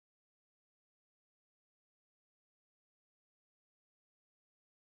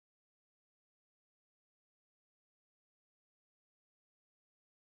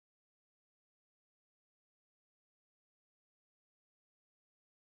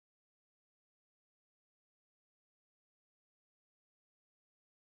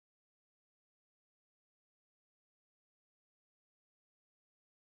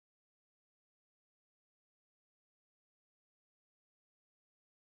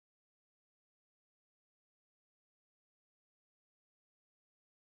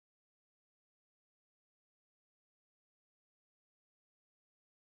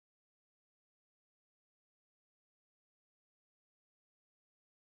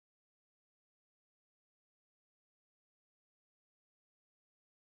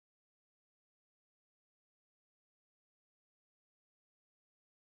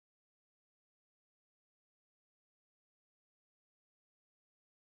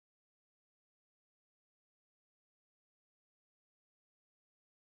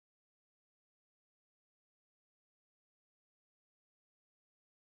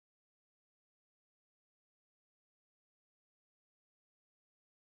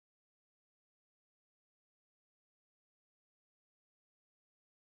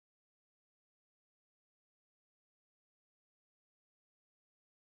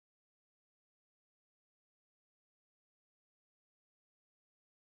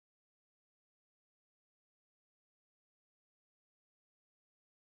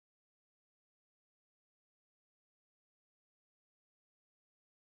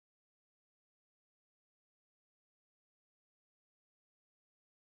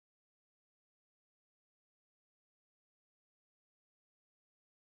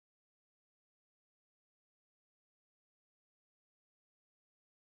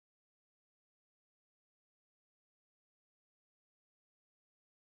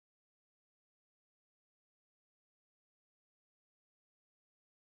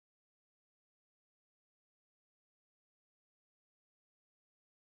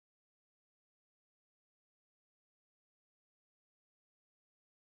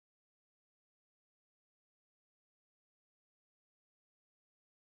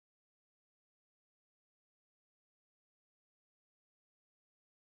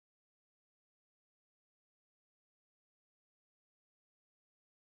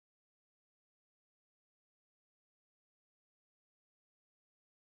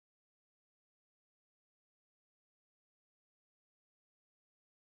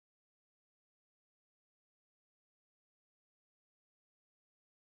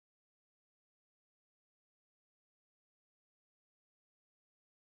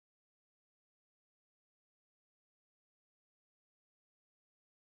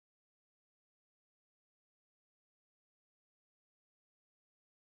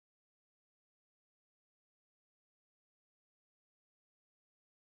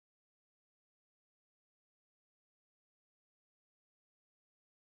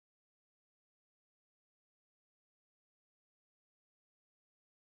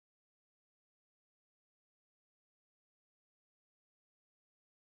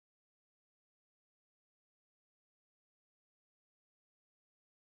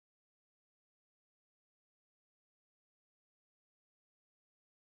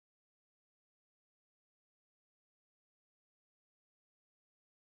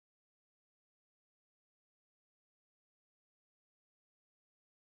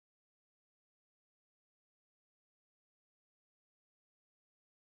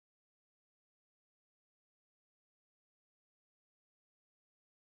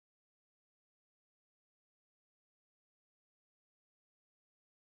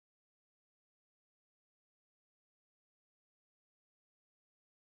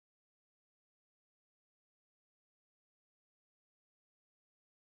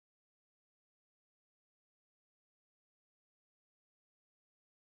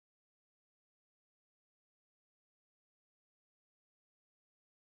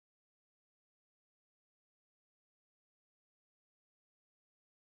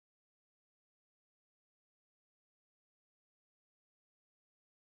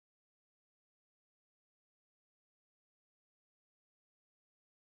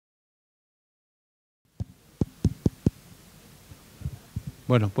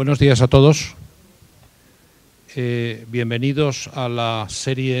Bueno, buenos días a todos. Bienvenidos a la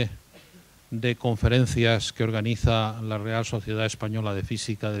serie de conferencias que organiza la Real Sociedad Española de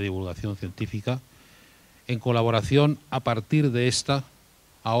Física de Divulgación Científica, en colaboración a partir de esta,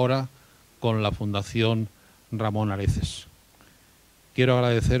 ahora, con la Fundación Ramón Areces. Quiero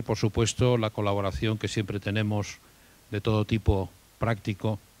agradecer, por supuesto, la colaboración que siempre tenemos de todo tipo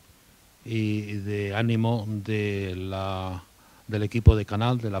práctico y de ánimo del equipo de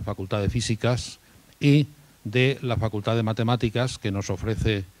Canal, de la Facultad de Físicas y de la Facultad de Matemáticas, que nos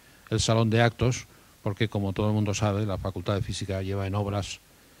ofrece el Salón de Actos, porque, como todo el mundo sabe, la Facultad de Física lleva en obras.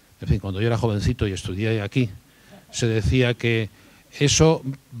 En fin, cuando yo era jovencito y estudié aquí, se decía que eso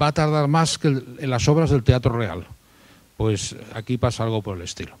va a tardar más que en las obras del Teatro Real. Pues aquí pasa algo por el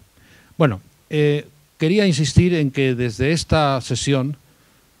estilo. Bueno, quería insistir en que desde esta sesión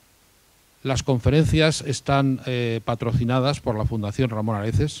las conferencias están patrocinadas por la Fundación Ramón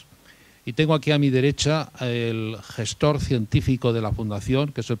Areces y tengo aquí a mi derecha el gestor científico de la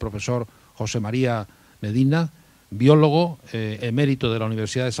Fundación, que es el profesor José María Medina, biólogo emérito de la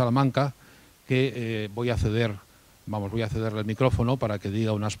Universidad de Salamanca, que voy a cederle el micrófono para que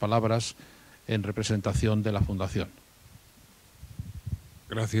diga unas palabras en representación de la Fundación.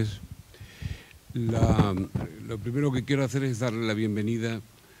 Gracias. Lo primero que quiero hacer es darle la bienvenida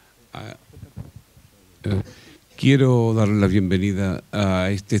a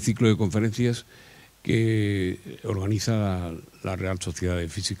este ciclo de conferencias que organiza la Real Sociedad de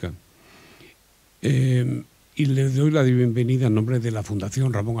Física. Y le doy la bienvenida en nombre de la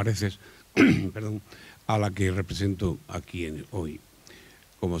Fundación Ramón Areces, perdón, a la que represento aquí hoy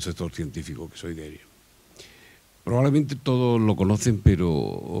como sector científico que soy de ello. Probablemente todos lo conocen,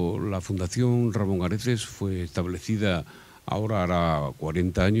 pero la Fundación Ramón Areces fue establecida ahora hará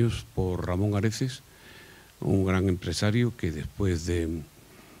 40 años por Ramón Areces, un gran empresario que después de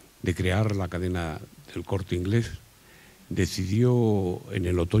crear la cadena del Corte Inglés decidió en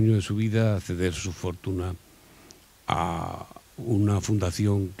el otoño de su vida ceder su fortuna a una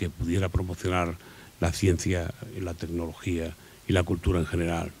fundación que pudiera promocionar la ciencia, la tecnología y la cultura en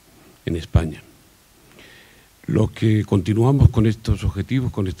general en España. Los que continuamos con estos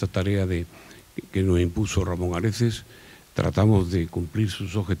objetivos, con esta tarea que nos impuso Ramón Areces, tratamos de cumplir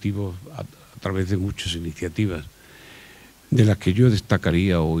sus objetivos a través de muchas iniciativas, de las que yo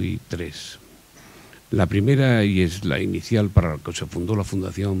destacaría hoy 3. La primera, y es la inicial para la que se fundó la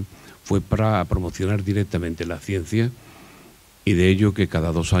Fundación, fue para promocionar directamente la ciencia, y de ello que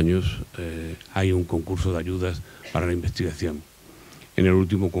cada 2 años hay un concurso de ayudas para la investigación. En el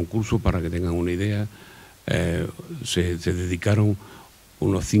último concurso, para que tengan una idea, se dedicaron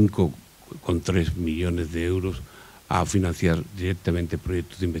unos 5,3 millones de euros a financiar directamente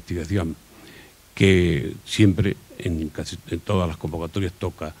proyectos de investigación, que siempre en todas las convocatorias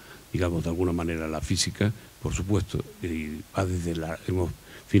toca, digamos, de alguna manera la física, por supuesto, y hemos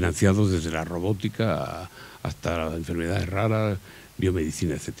financiado desde la robótica hasta las enfermedades raras,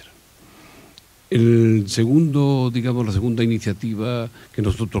 biomedicina, etcétera. La segunda iniciativa que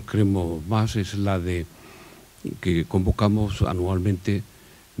nosotros creemos más es la de que convocamos anualmente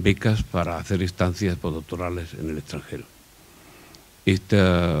becas para hacer estancias postdoctorales en el extranjero.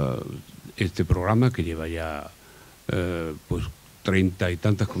 Este programa, que lleva ya 30 y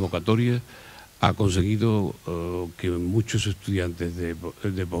tantas convocatorias, ha conseguido que muchos estudiantes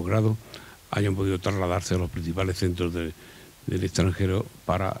de posgrado hayan podido trasladarse a los principales centros del extranjero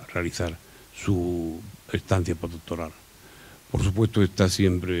para realizar su estancia postdoctoral. Por supuesto, está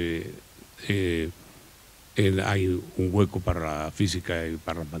siempre hay un hueco para la física y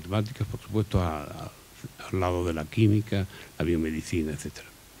para las matemáticas, por supuesto, al lado de la química, la biomedicina, etc.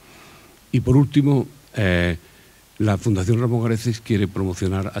 Y por último, la Fundación Ramón Areces quiere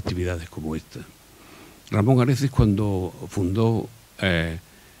promocionar actividades como esta. Ramón Areces, cuando fundó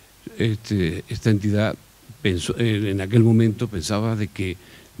esta entidad, en aquel momento pensaba de que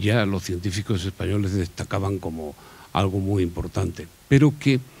ya los científicos españoles destacaban como algo muy importante, pero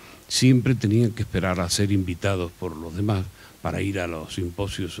que siempre tenían que esperar a ser invitados por los demás para ir a los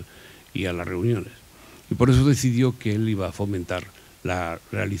simposios y a las reuniones. Y por eso decidió que él iba a fomentar la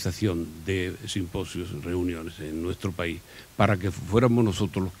realización de simposios, reuniones en nuestro país, para que fuéramos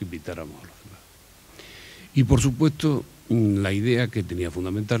nosotros los que invitáramos a los demás. Y por supuesto, la idea que tenía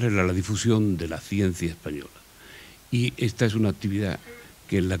fundamental era la difusión de la ciencia española. Y esta es una actividad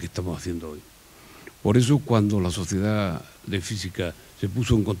que es la que estamos haciendo hoy. Por eso, cuando la Sociedad de Física se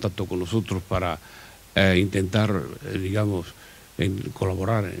puso en contacto con nosotros para intentar,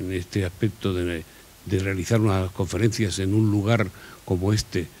 colaborar en este aspecto de realizar unas conferencias en un lugar como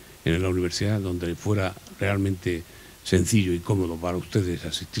este, en la universidad, donde fuera realmente sencillo y cómodo para ustedes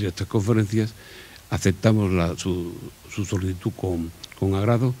asistir a estas conferencias, aceptamos su solicitud con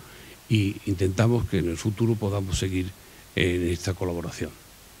agrado y intentamos que en el futuro podamos seguir en esta colaboración.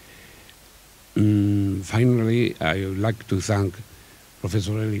 Finally, I would like to thank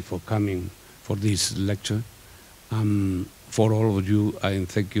Professor Ellis for coming for this lecture. For all of you, and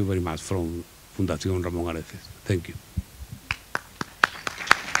thank you very much from Fundación Ramón Areces. Thank you.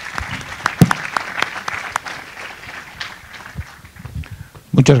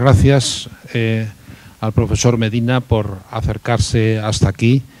 Muchas gracias al profesor Medina por acercarse hasta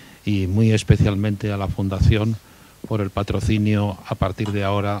aquí y muy especialmente a la Fundación por el patrocinio a partir de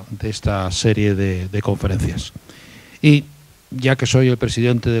ahora de esta serie de conferencias. Y ya que soy el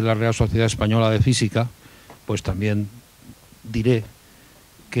presidente de la Real Sociedad Española de Física, pues también diré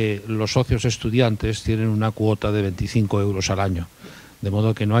que los socios estudiantes tienen una cuota de 25 euros al año, de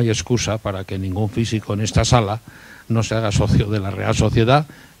modo que no hay excusa para que ningún físico en esta sala no se haga socio de la Real Sociedad.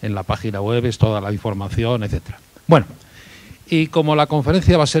 En la página web es toda la información, etc. Bueno, y como la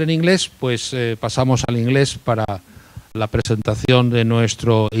conferencia va a ser en inglés, pues pasamos al inglés para la presentación de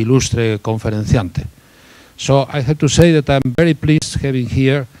nuestro ilustre conferenciante. So I have to say that I'm very pleased having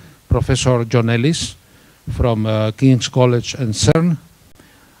here Professor John Ellis from King's College and CERN.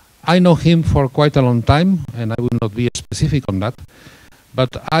 I know him for quite a long time, and I will not be specific on that, but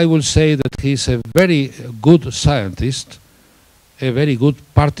I will say that he's a very good scientist, a very good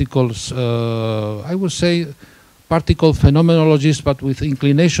particles, I would say particle phenomenologist, but with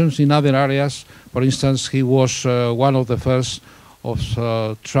inclinations in other areas. For instance, he was one of the first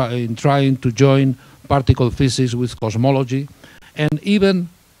in trying to join particle physics with cosmology, and even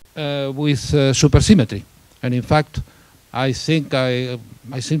with supersymmetry. And in fact, I think I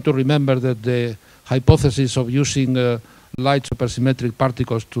seem to remember that the hypothesis of using light supersymmetric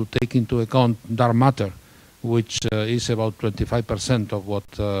particles to take into account dark matter, which is about 25% of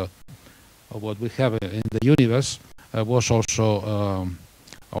what we have in the universe, was also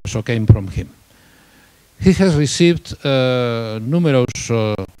came from him. He has received numerous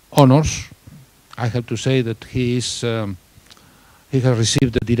honors. I have to say that he has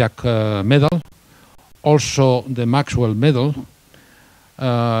received the Dirac Medal, also the Maxwell Medal.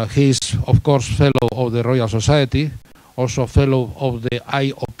 He is, of course, fellow of the Royal Society, also fellow of the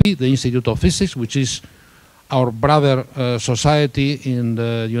IOP, the Institute of Physics, which is our brother society in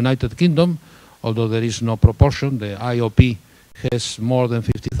the United Kingdom, although there is no proportion. The IOP has more than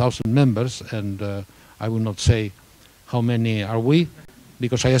 50,000 members, and I will not say how many are we,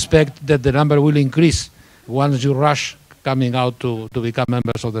 because I expect that the number will increase once you rush coming out to become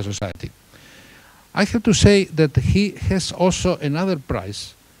members of the society. I have to say that he has also another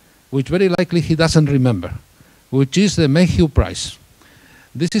prize, which very likely he doesn't remember, which is the Mayhew Prize.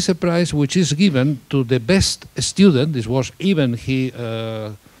 This is a prize which is given to the best student. This was even he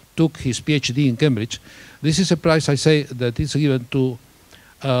took his PhD in Cambridge. This is a prize, I say, that is given to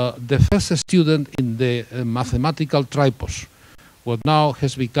the first student in the mathematical tripos, what now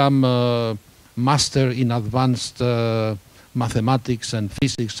has become master in advanced mathematics and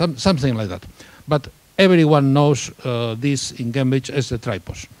physics, something like that. But everyone knows this in Cambridge as the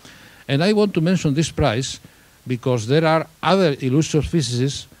tripos. And I want to mention this prize because there are other illustrious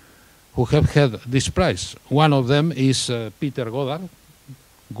physicists who have had this prize. One of them is Peter Goddard,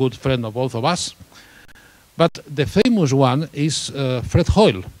 good friend of both of us. But the famous one is Fred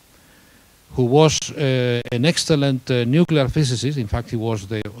Hoyle, who was an excellent nuclear physicist. In fact, he was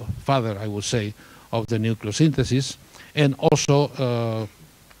the father, I would say, of the nucleosynthesis, and also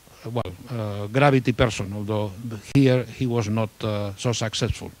gravity person, although here he was not so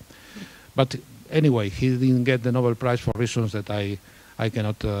successful. But anyway, he didn't get the Nobel Prize for reasons that I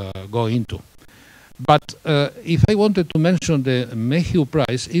cannot go into. But if I wanted to mention the Mayhew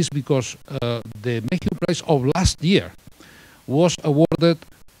Prize, is because the Mayhew Prize of last year was awarded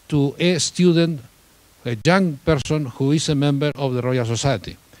to a student, a young person who is a member of the Royal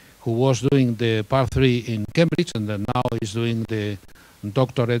Society, who was doing the Part 3 in Cambridge and then now is doing the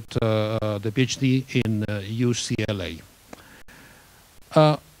doctorate, the PhD in UCLA.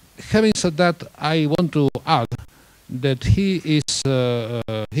 Having said that, I want to add that he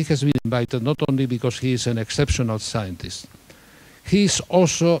has been invited not only because he is an exceptional scientist, he is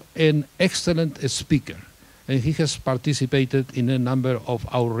also an excellent speaker, and he has participated in a number of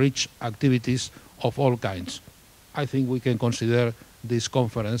outreach activities of all kinds. I think we can consider this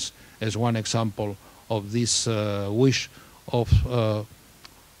conference as one example of this wish of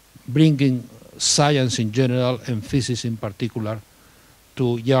bringing science in general and physics in particular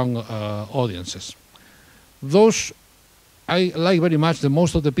to young audiences. Those I like very much that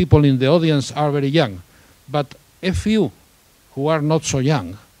most of the people in the audience are very young, but A few who are not so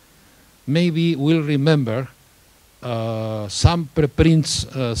young maybe will remember some preprints,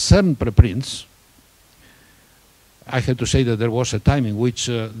 CERN preprints. I have to say that there was a time in which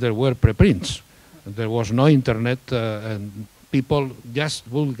there were preprints. There was no internet, and people just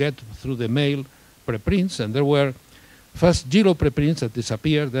would get through the mail preprints, and there were first 0 preprints that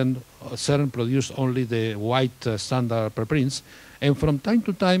disappeared, then CERN produced only the white standard preprints, and from time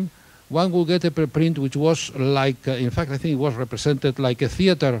to time one would get a preprint which was like, in fact I think it was represented like a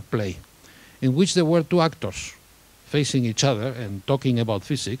theater play, in which there were 2 actors facing each other and talking about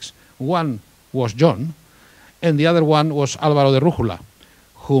physics. One was John, and the other one was Álvaro de Rújula,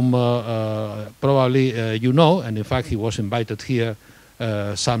 whom probably you know, and in fact he was invited here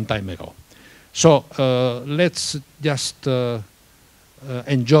some time ago. So let's just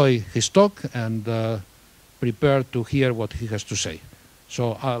enjoy his talk and prepare to hear what he has to say.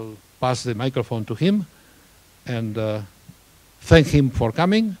 So I'll pass the microphone to him and thank him for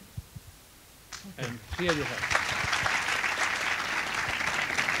coming. And here you have.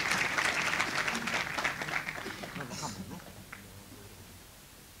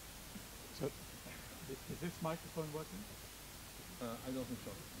 Is this microphone working? I don't think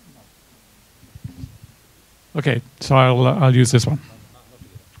so. No. Okay, so I'll use this one.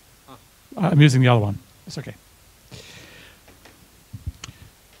 I'm using the other one. It's okay.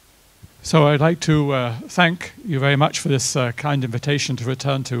 So I'd like to thank you very much for this kind invitation to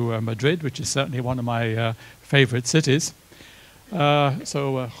return to Madrid, which is certainly one of my favorite cities.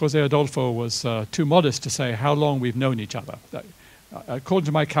 So Jose Adolfo was too modest to say how long we've known each other. According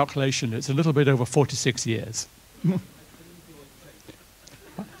to my calculation, it's a little bit over 46 years.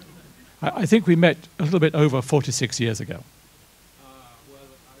 I think we met a little bit over 46 years ago.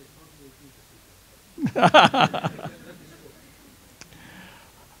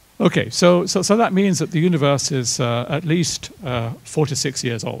 Okay, so that means that the universe is at least 46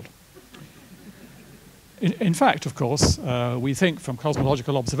 years old. In fact, of course, we think from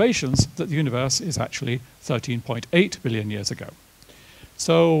cosmological observations that the universe is actually 13.8 billion years ago.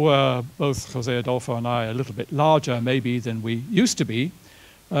 So both Jose Adolfo and I are a little bit larger maybe than we used to be,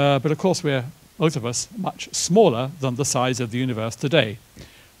 but of course we're, both of us, much smaller than the size of the universe today,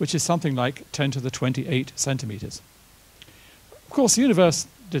 which is something like 10 to the 28 centimeters. Of course, the universe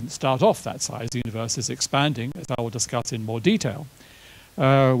didn't start off that size. The universe is expanding, as I will discuss in more detail.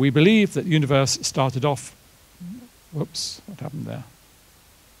 We believe that the universe started off... Whoops, what happened there?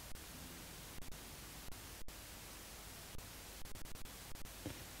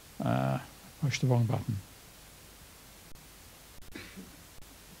 Pushed the wrong button.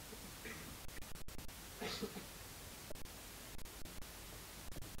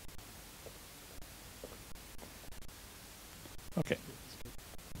 Okay.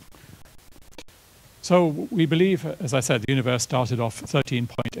 So we believe, as I said, the universe started off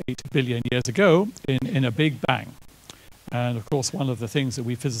 13.8 billion years ago in a big bang. And of course, one of the things that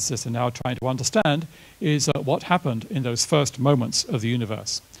we physicists are now trying to understand is what happened in those first moments of the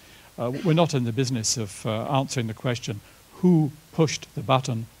universe. We're not in the business of answering the question, who pushed the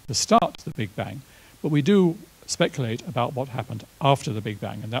button to start the Big Bang? But we do speculate about what happened after the Big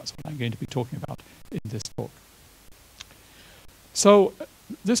Bang, and that's what I'm going to be talking about in this talk. So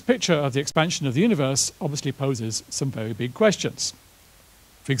this picture of the expansion of the universe obviously poses some very big questions.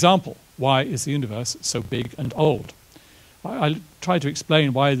 For example, why is the universe so big and old? I'll try to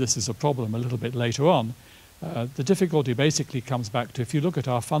explain why this is a problem a little bit later on. The difficulty basically comes back to if you look at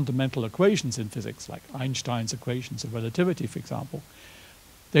our fundamental equations in physics, like Einstein's equations of relativity, for example,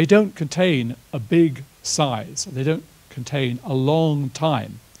 they don't contain a big size. They don't contain a long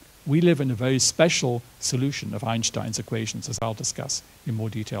time. We live in a very special solution of Einstein's equations, as I'll discuss in more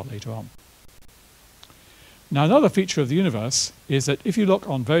detail later on. Now, another feature of the universe is that if you look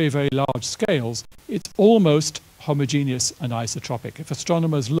on very, very large scales, it's almost homogeneous and isotropic. If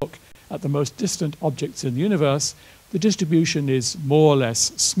astronomers look at the most distant objects in the universe, the distribution is more or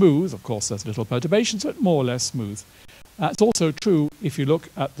less smooth. Of course, there's little perturbations, but more or less smooth. That's also true if you look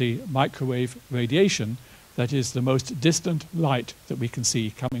at the microwave radiation, that is the most distant light that we can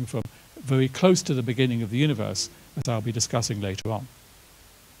see coming from very close to the beginning of the universe, as I'll be discussing later on.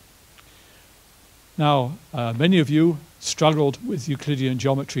 Now, many of you struggled with Euclidean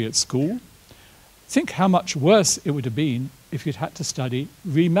geometry at school. Think how much worse it would have been if you'd had to study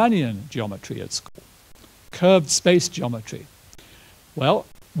Riemannian geometry at school, curved space geometry. Well,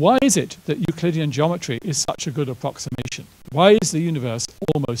 why is it that Euclidean geometry is such a good approximation? Why is the universe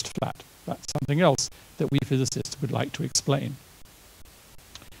almost flat? That's something else that we physicists would like to explain.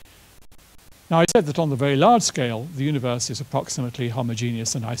 Now, I said that on the very large scale, the universe is approximately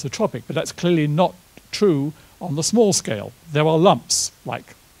homogeneous and isotropic, but that's clearly not true on the small scale. There are lumps,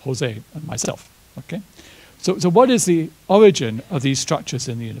 like Jose and myself. Okay? So what is the origin of these structures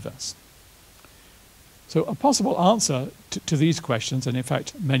in the universe? So a possible answer to these questions, and in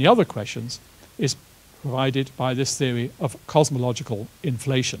fact many other questions, is provided by this theory of cosmological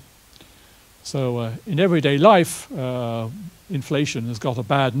inflation. So in everyday life, inflation has got a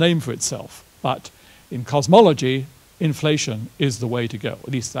bad name for itself, but in cosmology, inflation is the way to go. At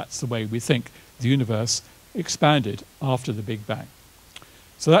least that's the way we think the universe expanded after the Big Bang.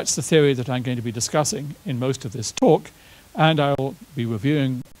 So that's the theory that I'm going to be discussing in most of this talk, and I'll be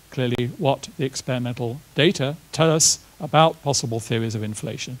reviewing clearly what the experimental data tell us about possible theories of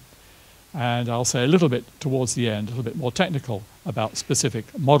inflation. And I'll say a little bit towards the end, a little bit more technical about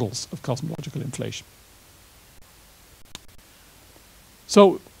specific models of cosmological inflation.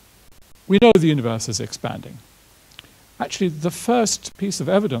 So we know the universe is expanding. Actually, the first piece of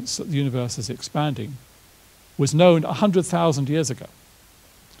evidence that the universe is expanding was known 100,000 years ago,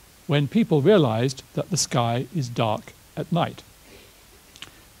 when people realized that the sky is dark at night.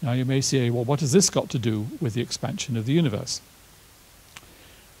 Now you may say, well, what has this got to do with the expansion of the universe?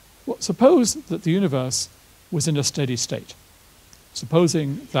 Well, suppose that the universe was in a steady state.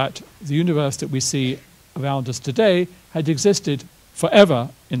 Supposing that the universe that we see around us today had existed forever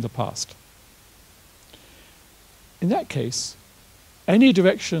in the past. In that case, any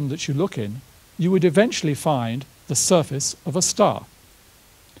direction that you look in, you would eventually find the surface of a star.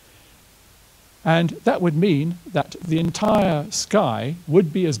 And that would mean that the entire sky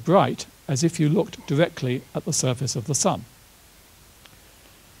would be as bright as if you looked directly at the surface of the sun.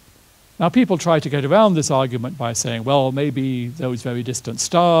 Now people try to get around this argument by saying, well, maybe those very distant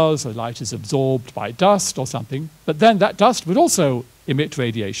stars, the light is absorbed by dust or something, but then that dust would also emit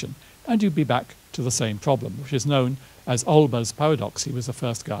radiation, and you'd be back to the same problem, which is known as Olber's paradox. He was the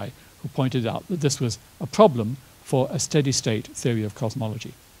first guy who pointed out that this was a problem for a steady-state theory of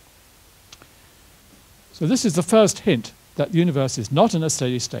cosmology. So this is the first hint that the universe is not in a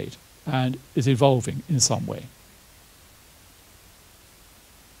steady state and is evolving in some way.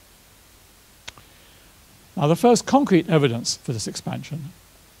 Now, the first concrete evidence for this expansion,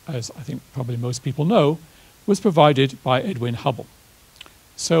 as I think probably most people know, was provided by Edwin Hubble.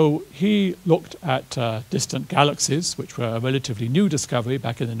 So he looked at distant galaxies, which were a relatively new discovery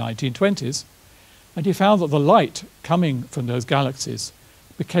back in the 1920s, and he found that the light coming from those galaxies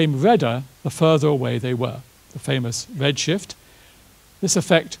became redder the further away they were, the famous redshift. This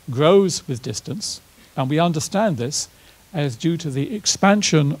effect grows with distance, and we understand this as due to the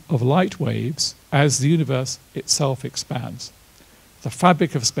expansion of light waves as the universe itself expands. The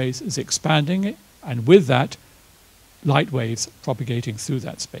fabric of space is expanding, and with that, light waves propagating through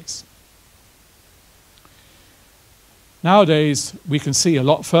that space. Nowadays, we can see a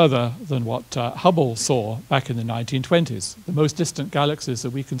lot further than what Hubble saw back in the 1920s. The most distant galaxies that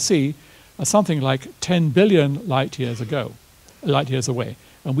we can see are something like 10 billion light years away.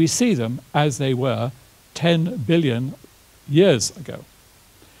 And we see them as they were 10 billion years ago.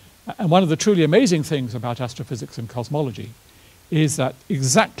 And one of the truly amazing things about astrophysics and cosmology is that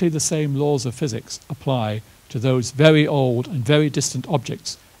exactly the same laws of physics apply to those very old and very distant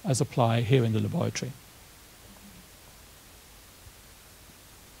objects as apply here in the laboratory.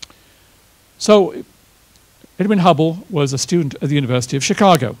 So Edwin Hubble was a student at the University of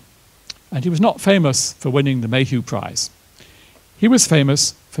Chicago, and he was not famous for winning the Mayhew Prize. He was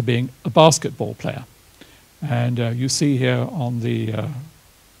famous for being a basketball player. And you see here on the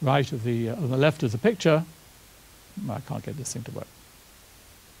right of on the left of the picture, I can't get this thing to work.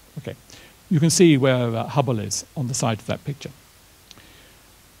 Okay, you can see where Hubble is on the side of that picture.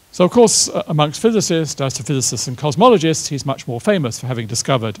 So of course, amongst physicists, astrophysicists and cosmologists, he's much more famous for having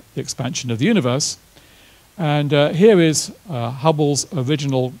discovered the expansion of the universe. And here is Hubble's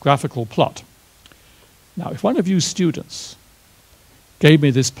original graphical plot. Now, if one of you students gave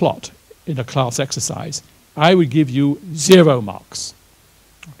me this plot in a class exercise, I would give you 0 marks.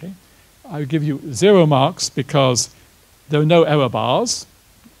 Okay? I would give you 0 marks because there are no error bars.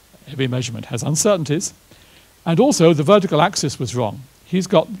 Every measurement has uncertainties. And also, the vertical axis was wrong. He's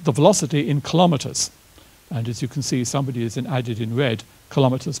got the velocity in kilometers. And as you can see, somebody has added in red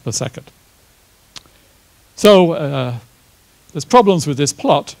kilometers per second. So there's problems with this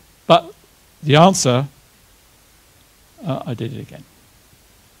plot, but the answer, I did it again.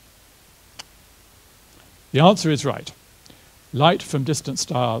 The answer is right. Light from distant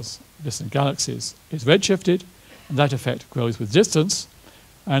stars, distant galaxies, is redshifted, and that effect grows with distance.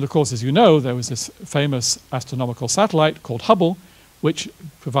 And of course, as you know, there was this famous astronomical satellite called Hubble, which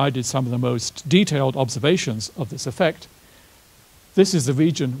provided some of the most detailed observations of this effect. This is the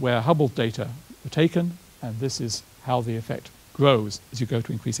region where Hubble data were taken, and this is how the effect grows as you go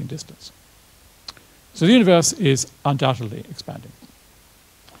to increasing distance. So the universe is undoubtedly expanding.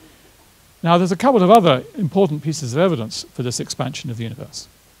 Now, there's a couple of other important pieces of evidence for this expansion of the universe.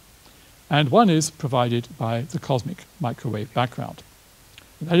 And one is provided by the cosmic microwave background.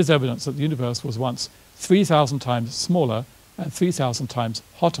 And that is evidence that the universe was once 3,000 times smaller and 3,000 times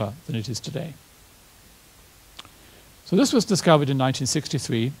hotter than it is today. So this was discovered in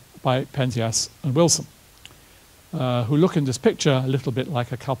 1963 by Penzias and Wilson, who look in this picture a little bit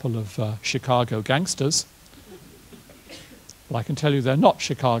like a couple of Chicago gangsters. Well, I can tell you they're not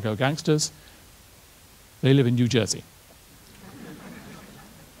Chicago gangsters. They live in New Jersey.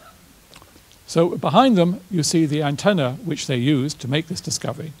 So behind them, you see the antenna which they used to make this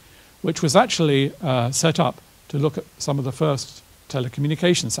discovery, which was actually set up to look at some of the first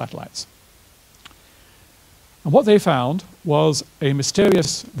telecommunication satellites. And what they found was a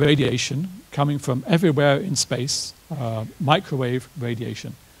mysterious radiation coming from everywhere in space, microwave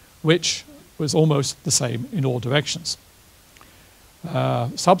radiation, which was almost the same in all directions.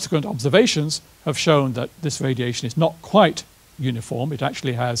 Subsequent observations have shown that this radiation is not quite uniform. It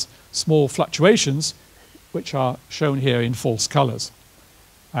actually has small fluctuations, which are shown here in false colors.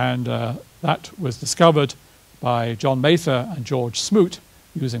 And that was discovered by John Mather and George Smoot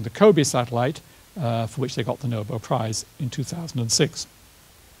using the COBE satellite, for which they got the Nobel Prize in 2006.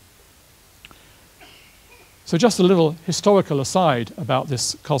 So just a little historical aside about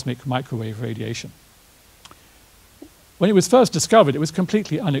this cosmic microwave radiation. When it was first discovered, it was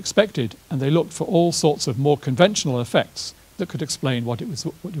completely unexpected, and they looked for all sorts of more conventional effects that could explain what it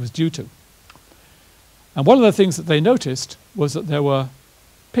was due to. And one of the things that they noticed was that there were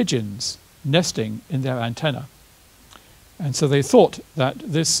pigeons nesting in their antenna. And so they thought that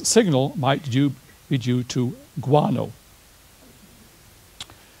this signal might be due to guano.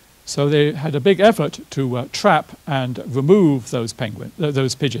 So they had a big effort to trap and remove those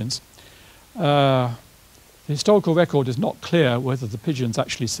pigeons. The historical record is not clear whether the pigeons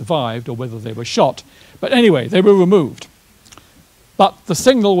actually survived or whether they were shot. But anyway, they were removed. But the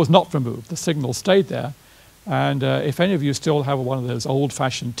signal was not removed. The signal stayed there. And if any of you still have one of those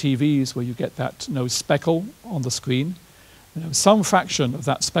old-fashioned TVs where you get that speckle on the screen, some fraction of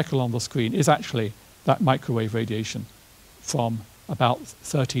that speckle on the screen is actually that microwave radiation from about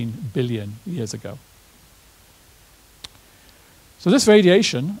 13 billion years ago. So this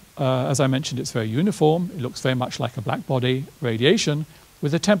radiation, as I mentioned, it's very uniform. It looks very much like a black body radiation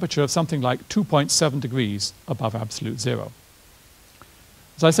with a temperature of something like 2.7 degrees above absolute zero.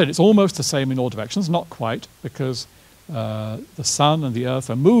 As I said, it's almost the same in all directions, not quite, because the sun and the earth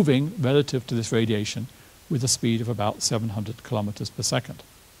are moving relative to this radiation with a speed of about 700 kilometers per second.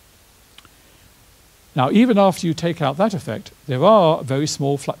 Now, even after you take out that effect, there are very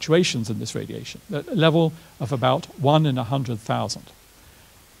small fluctuations in this radiation, at a level of about 1 in 100,000.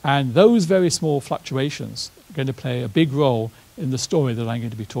 And those very small fluctuations are going to play a big role in the story that I'm going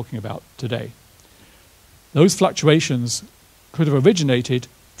to be talking about today. Those fluctuations could have originated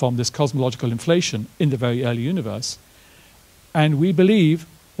from this cosmological inflation in the very early universe. And we believe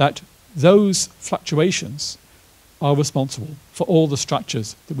that those fluctuations are responsible for all the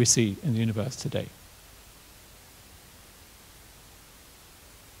structures that we see in the universe today.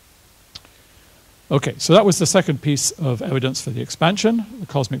 Okay, so that was the second piece of evidence for the expansion, the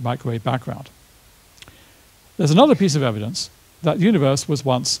cosmic microwave background. There's another piece of evidence that the universe was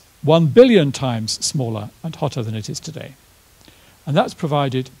once 1 billion times smaller and hotter than it is today. And that's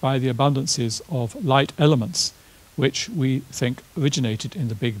provided by the abundances of light elements, which we think originated in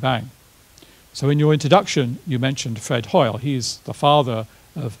the Big Bang. So in your introduction, you mentioned Fred Hoyle. He's the father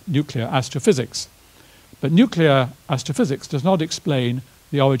of nuclear astrophysics. But nuclear astrophysics does not explain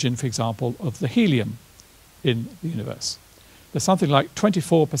the origin, for example, of the helium in the universe. There's something like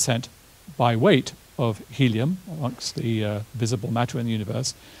 24% by weight of helium amongst the visible matter in the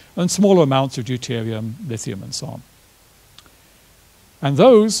universe, and smaller amounts of deuterium, lithium, and so on. And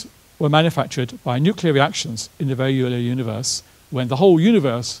those were manufactured by nuclear reactions in the very early universe, when the whole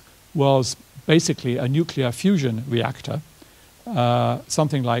universe was basically a nuclear fusion reactor,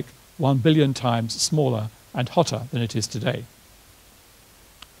 something like 1 billion times smaller and hotter than it is today.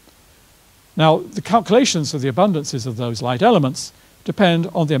 Now, the calculations of the abundances of those light elements depend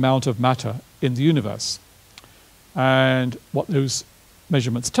on the amount of matter in the universe. And what those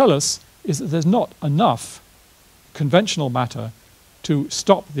measurements tell us is that there's not enough conventional matter to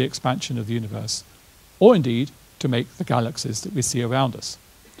stop the expansion of the universe, or indeed to make the galaxies that we see around us.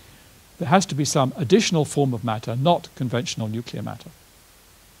 There has to be some additional form of matter, not conventional nuclear matter.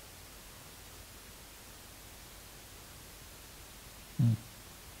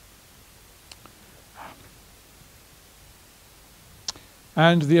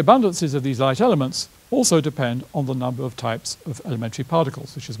 And the abundances of these light elements also depend on the number of types of elementary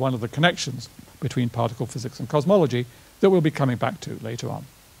particles, which is one of the connections between particle physics and cosmology that we'll be coming back to later on.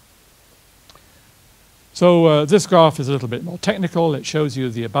 So this graph is a little bit more technical. It shows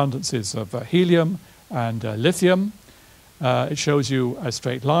you the abundances of helium and lithium. It shows you as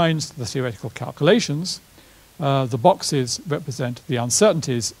straight lines the theoretical calculations. The boxes represent the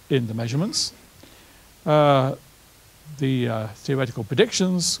uncertainties in the measurements. The theoretical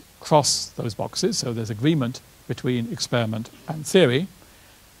predictions cross those boxes, so there's agreement between experiment and theory.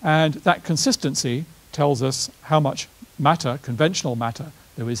 And that consistency tells us how much matter, conventional matter,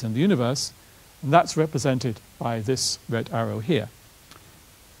 there is in the universe, and that's represented by this red arrow here.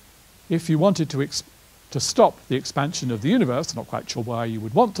 If you wanted to stop the expansion of the universe, I'm not quite sure why you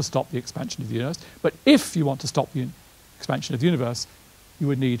would want to stop the expansion of the universe, but if you want to stop the expansion of the universe, you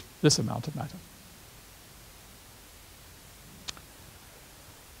would need this amount of matter.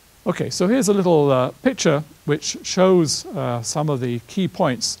 Okay, so here's a little picture which shows some of the key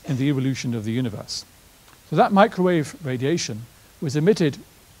points in the evolution of the universe. So that microwave radiation was emitted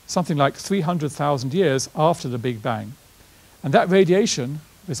something like 300,000 years after the Big Bang. And that radiation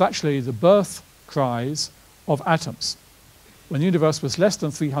is actually the birth cries of atoms. When the universe was less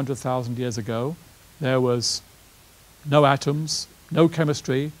than 300,000 years ago, there was no atoms, no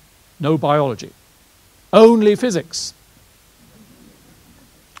chemistry, no biology, only physics.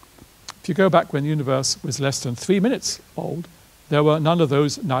 If you go back when the universe was less than 3 minutes old, there were none of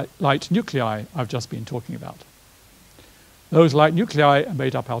those light nuclei I've just been talking about. Those light nuclei are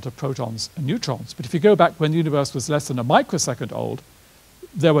made up out of protons and neutrons. But if you go back when the universe was less than a microsecond old,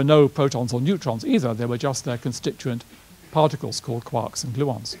 there were no protons or neutrons either. There were just their constituent particles called quarks and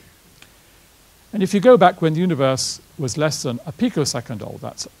gluons. And if you go back when the universe was less than a picosecond old,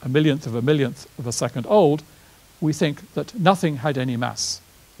 that's a millionth of a second old, we think that nothing had any mass.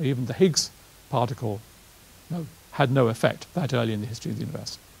 Even the Higgs particle had no effect that early in the history of the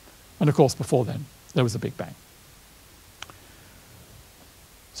universe. And of course, before then, there was a Big Bang.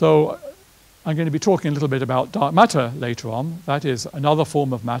 So I'm going to be talking a little bit about dark matter later on. That is another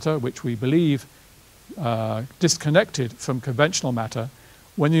form of matter which we believe disconnected from conventional matter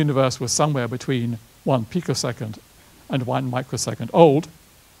when the universe was somewhere between 1 picosecond and 1 microsecond old.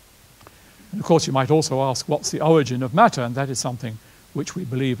 And of course, you might also ask, what's the origin of matter? And that is something which we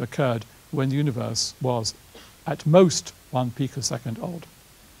believe occurred when the universe was at most 1 picosecond old.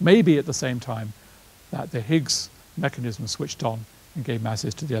 Maybe at the same time that the Higgs mechanism switched on and gave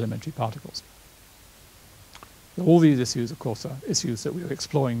masses to the elementary particles. All these issues, of course, are issues that we are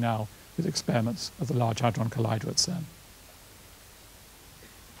exploring now with experiments of the Large Hadron Collider at CERN.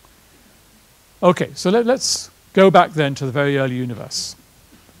 Okay, so let's go back then to the very early universe.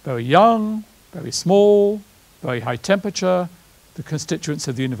 Very young, very small, very high temperature. The constituents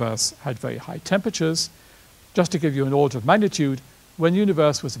of the universe had very high temperatures. Just to give you an order of magnitude, when the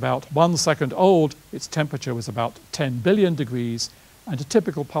universe was about 1 second old, its temperature was about 10 billion degrees, and a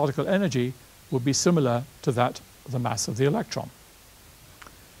typical particle energy would be similar to that of the mass of the electron.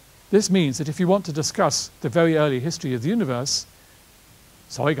 This means that if you want to discuss the very early history of the universe,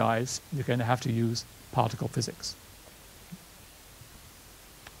 sorry guys, you're going to have to use particle physics.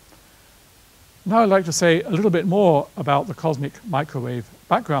 Now I'd like to say a little bit more about the cosmic microwave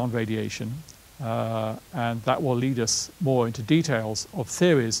background radiation, and that will lead us more into details of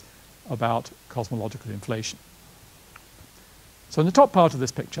theories about cosmological inflation. So in the top part of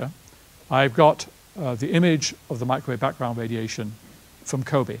this picture, I've got the image of the microwave background radiation from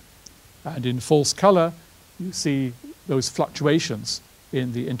COBE. And in false color, you see those fluctuations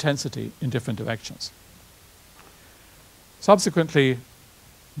in the intensity in different directions. Subsequently,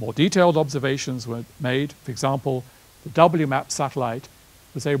 more detailed observations were made. For example, the WMAP satellite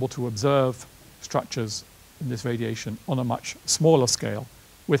was able to observe structures in this radiation on a much smaller scale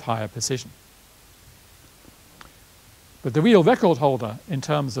with higher precision. But the real record holder in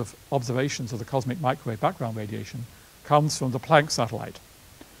terms of observations of the cosmic microwave background radiation comes from the Planck satellite.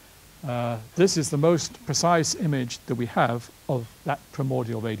 This is the most precise image that we have of that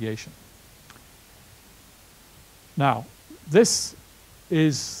primordial radiation. Now, this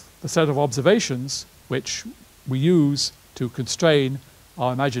is the set of observations which we use to constrain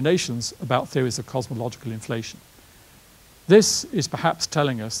our imaginations about theories of cosmological inflation. This is perhaps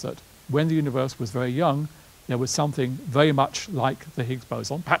telling us that when the universe was very young, there was something very much like the Higgs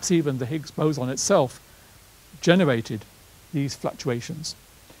boson. Perhaps even the Higgs boson itself generated these fluctuations.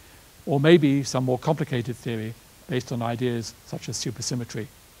 Or maybe some more complicated theory based on ideas such as supersymmetry,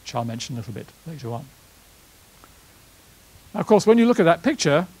 which I'll mention a little bit later on. Now, of course, when you look at that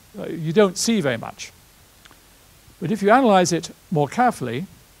picture, you don't see very much. But if you analyze it more carefully,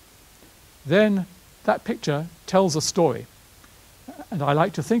 then that picture tells a story. And I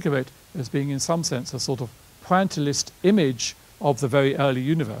like to think of it as being, in some sense, a sort of pointillist image of the very early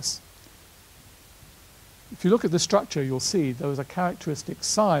universe. If you look at the structure, you'll see there is a characteristic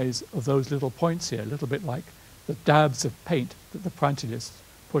size of those little points here, a little bit like the dabs of paint that the pointillists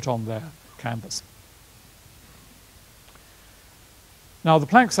put on their canvas. Now, the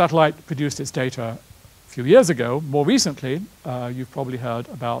Planck satellite produced its data a few years ago. More recently, you've probably heard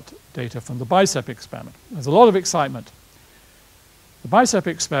about data from the BICEP experiment. There's a lot of excitement. The BICEP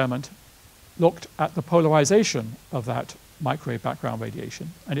experiment looked at the polarization of that microwave background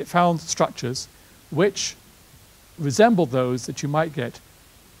radiation, and it found structures which resembled those that you might get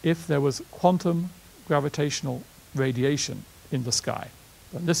if there was quantum gravitational radiation in the sky.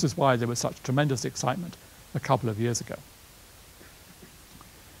 And this is why there was such tremendous excitement a couple of years ago.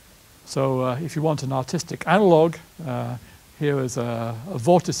 So if you want an artistic analog, here is a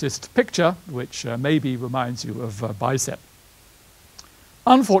vorticist picture, which maybe reminds you of BICEP.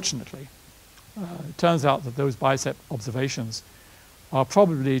 Unfortunately, it turns out that those BICEP observations are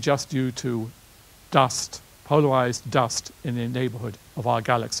probably just due to dust, polarized dust in the neighborhood of our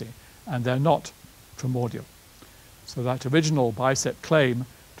galaxy, and they're not primordial. So that original BICEP claim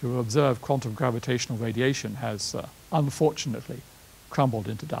to observe quantum gravitational radiation has unfortunately crumbled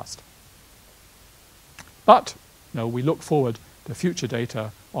into dust. But we look forward to future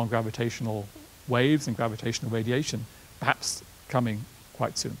data on gravitational waves and gravitational radiation, perhaps coming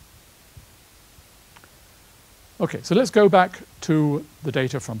quite soon. Okay, so let's go back to the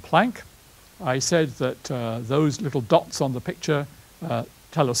data from Planck. I said that those little dots on the picture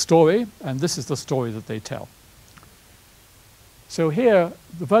tell a story, and this is the story that they tell. So here,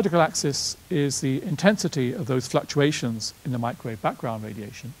 the vertical axis is the intensity of those fluctuations in the microwave background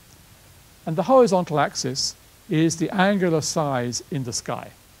radiation, and the horizontal axis is the angular size in the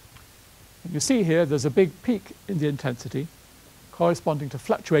sky. And you see here, there's a big peak in the intensity corresponding to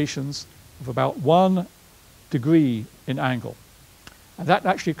fluctuations of about 1 degree in angle. And that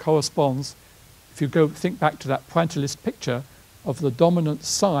actually corresponds, if you go think back to that pointillist picture, of the dominant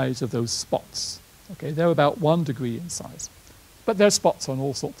size of those spots. Okay, they're about 1 degree in size. But they're spots on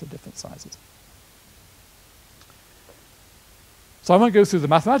all sorts of different sizes. So I won't go through the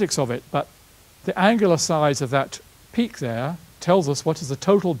mathematics of it, but the angular size of that peak there tells us what is the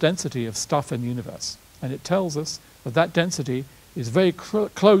total density of stuff in the universe. And it tells us that that density is very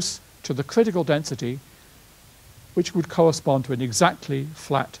close to the critical density, which would correspond to an exactly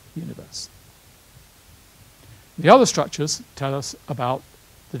flat universe. The other structures tell us about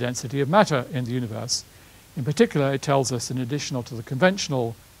the density of matter in the universe. In particular, it tells us, in addition to the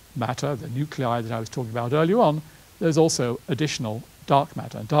conventional matter, the nuclei that I was talking about earlier on, there's also additional dark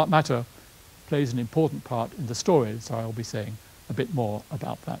matter. And dark matter plays an important part in the story, so I'll be saying a bit more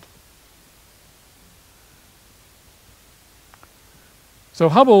about that. So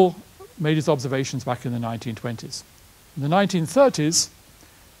Hubble made his observations back in the 1920s. In the 1930s,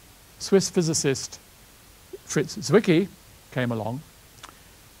 Swiss physicist Fritz Zwicky came along,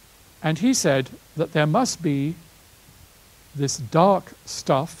 and he said that there must be this dark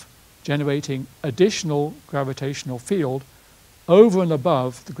stuff generating additional gravitational field over and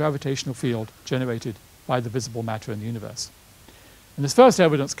above the gravitational field generated by the visible matter in the universe. And this first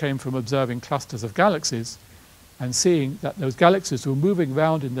evidence came from observing clusters of galaxies and seeing that those galaxies were moving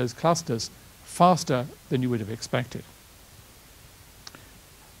around in those clusters faster than you would have expected.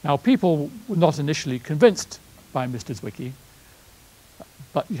 Now, people were not initially convinced by Mr. Zwicky,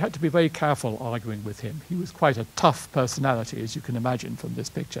 but you had to be very careful arguing with him. He was quite a tough personality, as you can imagine from this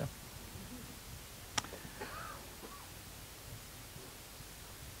picture.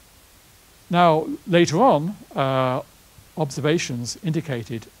 Now, later on, observations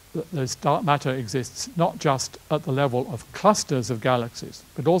indicated that this dark matter exists not just at the level of clusters of galaxies,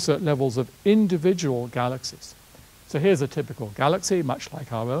 but also at levels of individual galaxies. So here's a typical galaxy, much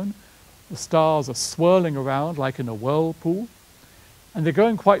like our own. The stars are swirling around like in a whirlpool, and they're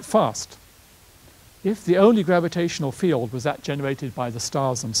going quite fast. If the only gravitational field was that generated by the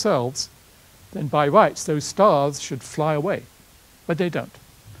stars themselves, then by rights those stars should fly away, but they don't.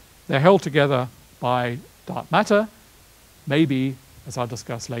 They're held together by dark matter, maybe, as I'll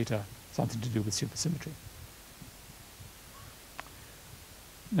discuss later, something to do with supersymmetry.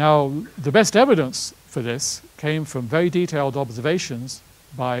 Now, the best evidence for this came from very detailed observations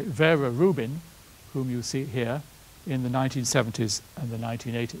by Vera Rubin, whom you see here, in the 1970s and the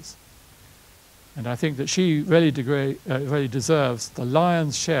 1980s. And I think that she really deserves the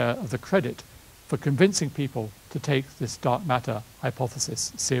lion's share of the credit for convincing people to take this dark matter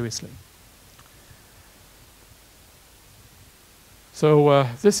hypothesis seriously. So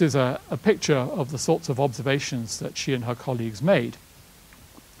this is a picture of the sorts of observations that she and her colleagues made.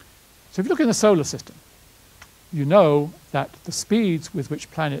 So if you look in the solar system, you know that the speeds with which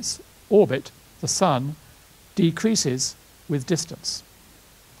planets orbit the sun decreases with distance.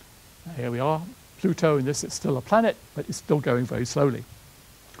 Now here we are, Pluto in this, it's still a planet, but it's still going very slowly.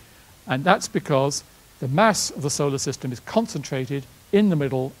 And that's because the mass of the solar system is concentrated in the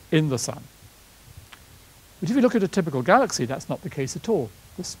middle in the sun. But if you look at a typical galaxy, that's not the case at all.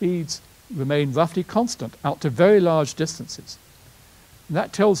 The speeds remain roughly constant out to very large distances. And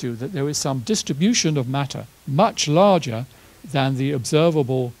that tells you that there is some distribution of matter much larger than the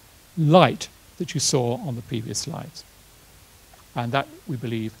observable light that you saw on the previous slides. And that, we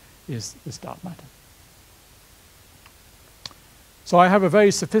believe, is this dark matter. So I have a very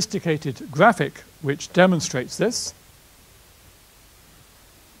sophisticated graphic which demonstrates this.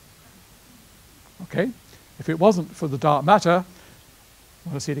 Okay, if it wasn't for the dark matter,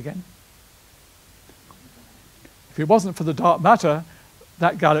 want to see it again? If it wasn't for the dark matter,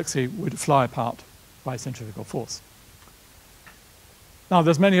 that galaxy would fly apart by centrifugal force. Now,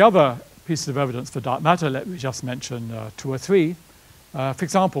 there's many other pieces of evidence for dark matter. Let me just mention 2 or 3. For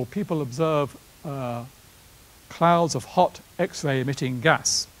example, people observe clouds of hot X-ray emitting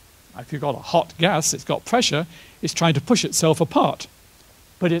gas. If you've got a hot gas, it's got pressure, it's trying to push itself apart,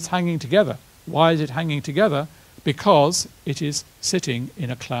 but it's hanging together. Why is it hanging together? Because it is sitting in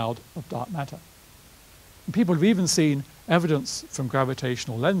a cloud of dark matter. And people have even seen evidence from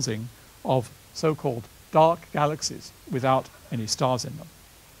gravitational lensing of so-called dark galaxies without any stars in them.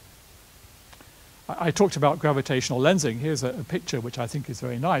 I talked about gravitational lensing. Here's a picture which I think is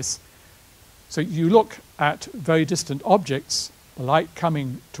very nice. So you look at very distant objects, the light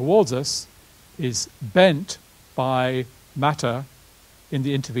coming towards us is bent by matter in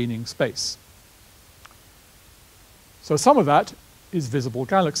the intervening space. So some of that is visible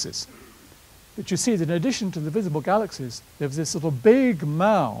galaxies. But you see that in addition to the visible galaxies, there's this little big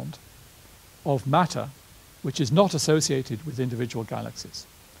mound of matter which is not associated with individual galaxies.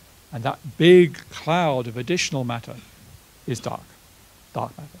 And that big cloud of additional matter is dark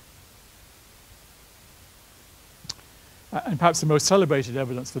matter. And perhaps the most celebrated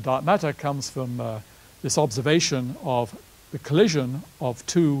evidence for dark matter comes from this observation of the collision of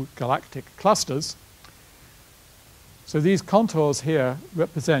 2 galactic clusters. So these contours here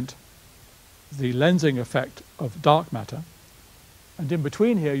represent the lensing effect of dark matter. And in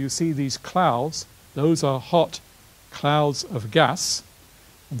between here you see these clouds. Those are hot clouds of gas.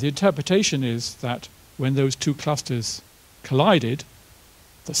 And the interpretation is that when those 2 clusters collided,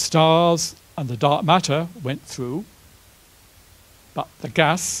 the stars and the dark matter went through, but the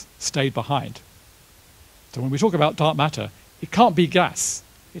gas stayed behind. So when we talk about dark matter, it can't be gas.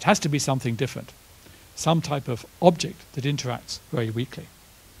 It has to be something different, some type of object that interacts very weakly.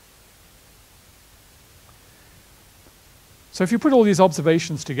 So if you put all these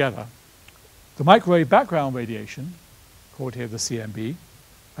observations together, the microwave background radiation, called here the CMB,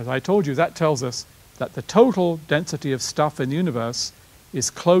 as I told you, that tells us that the total density of stuff in the universe is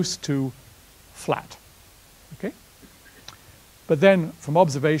close to flat. Okay? But then from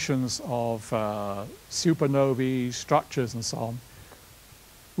observations of supernovae, structures and so on,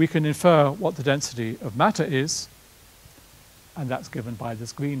 we can infer what the density of matter is, and that's given by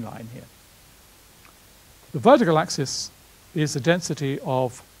this green line here. The vertical axis is the density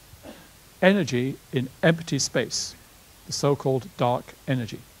of energy in empty space, the so-called dark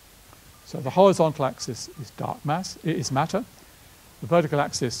energy. So the horizontal axis is dark mass, is matter. The vertical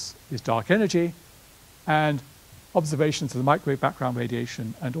axis is dark energy, and observations of the microwave background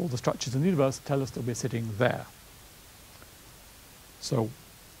radiation and all the structures in the universe tell us that we're sitting there. So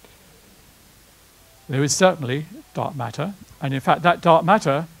there is certainly dark matter, and in fact that dark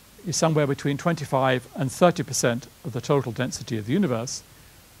matter is somewhere between 25 and 30% of the total density of the universe.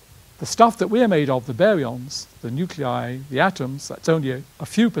 The stuff that we're made of, the baryons, the nuclei, the atoms, that's only a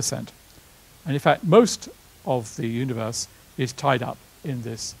few percent. And in fact, most of the universe is tied up in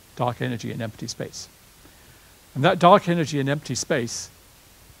this dark energy in empty space. And that dark energy in empty space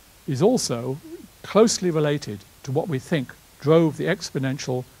is also closely related to what we think drove the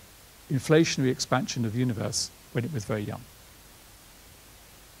exponential inflationary expansion of the universe when it was very young.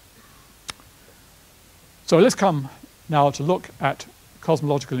 So let's come now to look at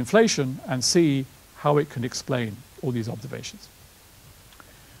cosmological inflation and see how it can explain all these observations.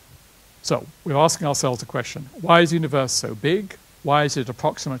 So we're asking ourselves the question, why is the universe so big? Why is it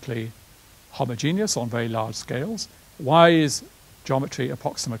approximately homogeneous on very large scales? Why is geometry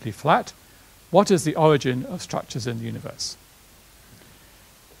approximately flat? What is the origin of structures in the universe?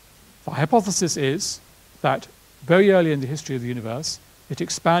 The hypothesis is that very early in the history of the universe, it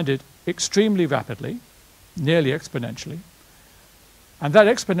expanded extremely rapidly, nearly exponentially, and that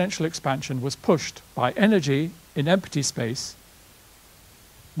exponential expansion was pushed by energy in empty space,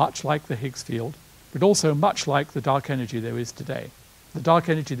 much like the Higgs field, but also much like the dark energy there is today. The dark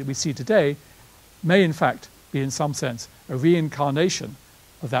energy that we see today may in fact be in some sense a reincarnation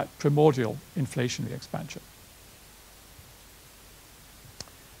of that primordial inflationary expansion.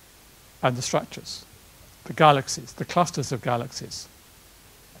 And the structures, the galaxies, the clusters of galaxies,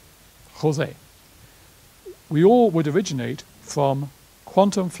 Jose, we all would originate from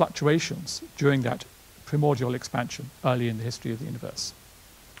quantum fluctuations during that primordial expansion early in the history of the universe.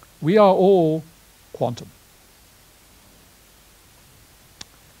 We are all quantum.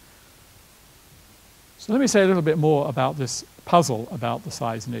 So let me say a little bit more about this puzzle about the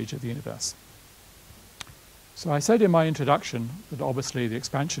size and age of the universe. So I said in my introduction that obviously the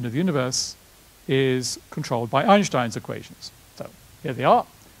expansion of the universe is controlled by Einstein's equations. So here they are,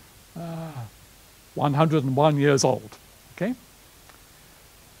 101 years old, okay?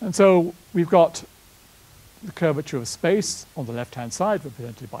 And so we've got the curvature of space on the left-hand side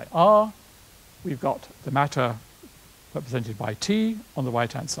represented by R. We've got the matter represented by T on the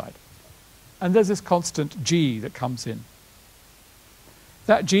right-hand side. And there's this constant G that comes in.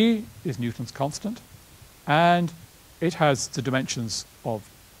 That G is Newton's constant, and it has the dimensions of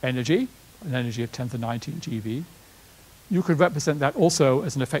energy, an energy of 10 to the 19 GeV. You could represent that also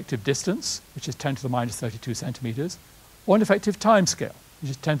as an effective distance, which is 10 to the minus 32 centimeters, or an effective time scale,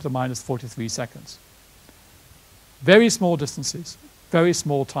 which is 10 to the minus 43 seconds. Very small distances, very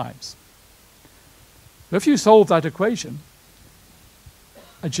small times. If you solve that equation,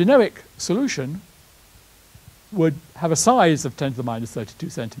 a generic solution would have a size of 10 to the minus 32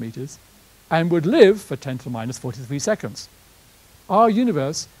 centimeters and would live for 10 to the minus 43 seconds. Our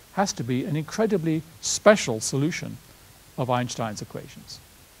universe has to be an incredibly special solution of Einstein's equations.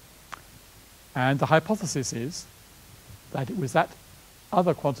 And the hypothesis is that it was that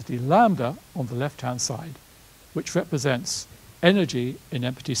other quantity, lambda, on the left-hand side, which represents energy in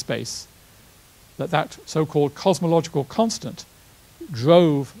empty space, that so-called cosmological constant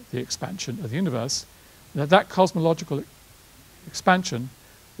drove the expansion of the universe, that cosmological expansion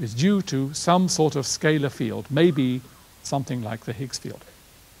is due to some sort of scalar field, maybe something like the Higgs field.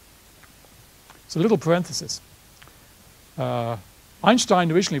 So a little parenthesis.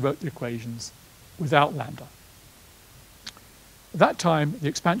 Einstein originally wrote the equations without lambda. At that time, the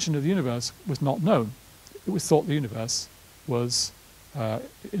expansion of the universe was not known. It was thought the universe was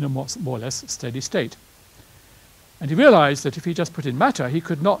in a more or less steady state. And he realized that if he just put in matter, he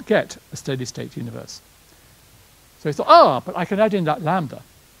could not get a steady state universe. So he thought, but I can add in that lambda.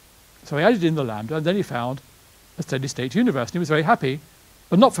 So he added in the lambda, and then he found a steady state universe. And he was very happy,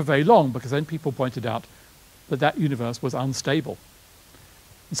 but not for very long, because then people pointed out that that universe was unstable.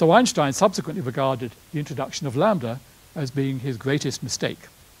 And so Einstein subsequently regarded the introduction of lambda as being his greatest mistake.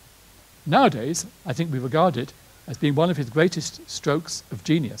 Nowadays, I think we regard it as being one of his greatest strokes of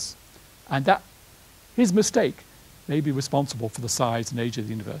genius, and that his mistake may be responsible for the size and age of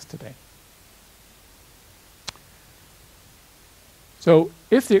the universe today. So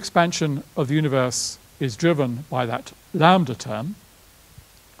if the expansion of the universe is driven by that lambda term,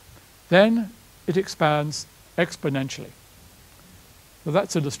 then it expands exponentially. So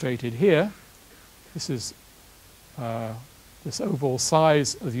that's illustrated here. This is this overall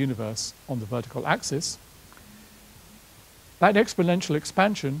size of the universe on the vertical axis. That exponential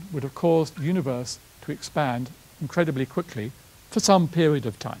expansion would have caused the universe to expand incredibly quickly for some period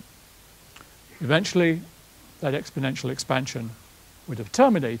of time. Eventually, that exponential expansion would have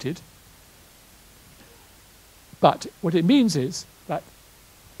terminated, but what it means is that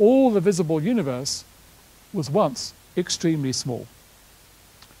all the visible universe was once extremely small.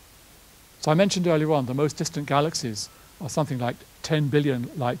 So I mentioned earlier on the most distant galaxies are something like 10 billion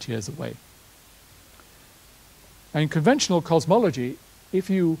light years away. And in conventional cosmology, if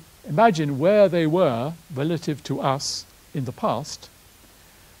you imagine where they were relative to us in the past,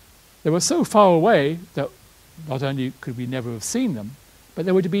 they were so far away that not only could we never have seen them, but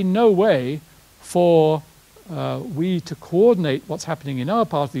there would have been no way for we to coordinate what's happening in our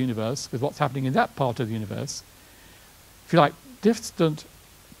part of the universe with what's happening in that part of the universe. If you like, distant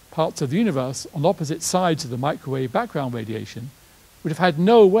parts of the universe on opposite sides of the microwave background radiation would have had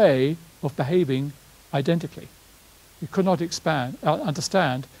no way of behaving identically. We could not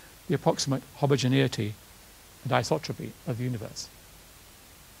understand the approximate homogeneity and isotropy of the universe.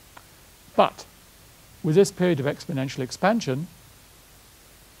 But with this period of exponential expansion,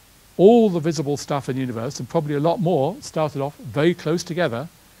 all the visible stuff in the universe, and probably a lot more, started off very close together,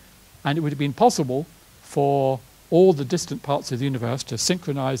 and it would have been possible for all the distant parts of the universe to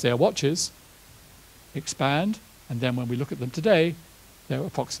synchronize their watches, expand, and then when we look at them today, they're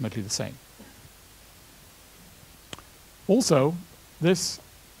approximately the same. Also, this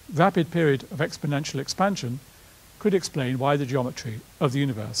rapid period of exponential expansion could explain why the geometry of the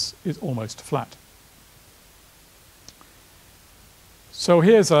universe is almost flat. So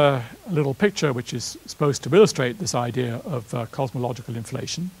here's a little picture which is supposed to illustrate this idea of cosmological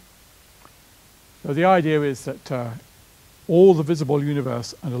inflation. So the idea is that all the visible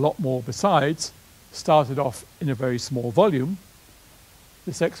universe and a lot more besides started off in a very small volume.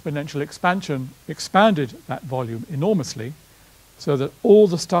 This exponential expansion expanded that volume enormously, so that all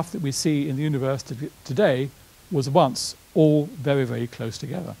the stuff that we see in the universe today was once all very, very close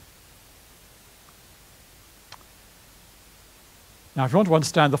together. Now, if you want to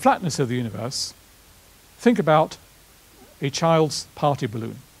understand the flatness of the universe, think about a child's party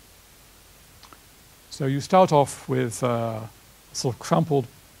balloon. So you start off with a sort of crumpled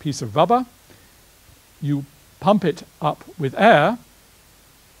piece of rubber, you pump it up with air,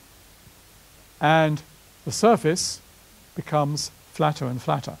 and the surface becomes flatter and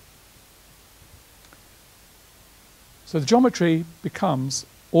flatter. So the geometry becomes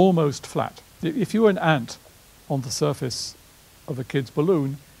almost flat. If you were an ant on the surface of a kid's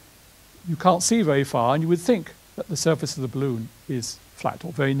balloon, you can't see very far, and you would think that the surface of the balloon is flat,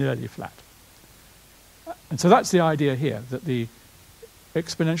 or very nearly flat. And so that's the idea here, that the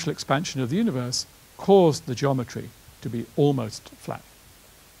exponential expansion of the universe caused the geometry to be almost flat.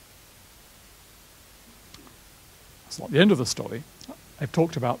 That's not the end of the story. I've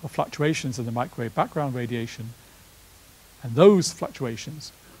talked about the fluctuations in the microwave background radiation, and those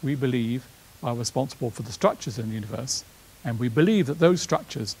fluctuations, we believe, are responsible for the structures in the universe, and we believe that those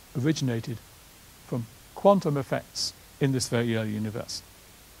structures originated from quantum effects in this very early universe.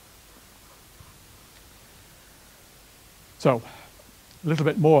 So, a little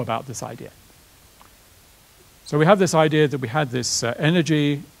bit more about this idea. So we have this idea that we had this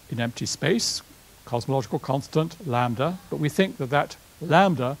energy in empty space, cosmological constant, lambda, but we think that that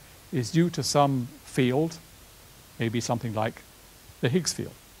lambda is due to some field, maybe something like the Higgs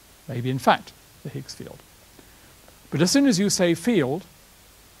field, maybe in fact the Higgs field. But as soon as you say field,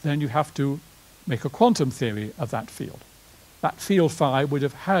 then you have to make a quantum theory of that field. That field phi would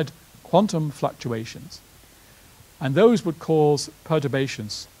have had quantum fluctuations, and those would cause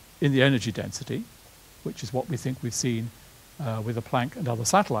perturbations in the energy density, which is what we think we've seen with the Planck and other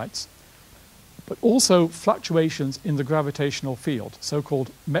satellites, but also fluctuations in the gravitational field,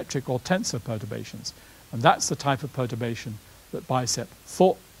 so-called metric or tensor perturbations. And that's the type of perturbation that BICEP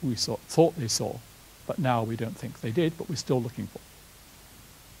thought they saw, but now we don't think they did, but we're still looking for.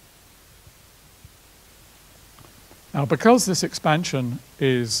 Now, because this expansion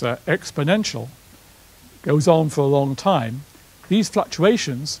is exponential, goes on for a long time, these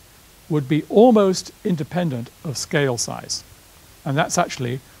fluctuations would be almost independent of scale size. And that's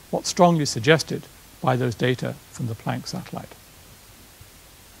actually what's strongly suggested by those data from the Planck satellite.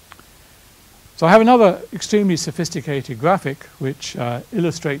 So I have another extremely sophisticated graphic which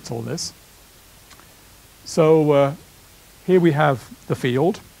illustrates all this. So here we have the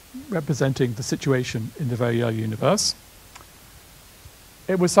field representing the situation in the very early universe.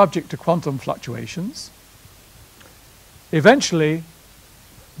 It was subject to quantum fluctuations. Eventually,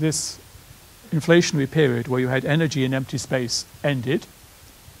 this inflationary period where you had energy in empty space ended,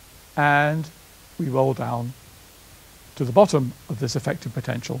 and we roll down to the bottom of this effective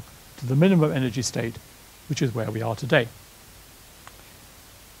potential, to the minimum energy state, which is where we are today.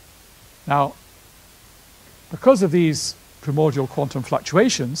 Now, because of these primordial quantum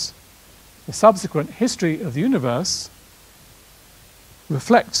fluctuations, the subsequent history of the universe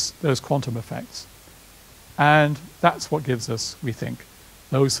reflects those quantum effects. And that's what gives us, we think,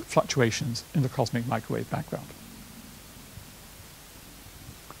 those fluctuations in the cosmic microwave background.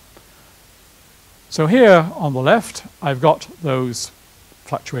 So here on the left, I've got those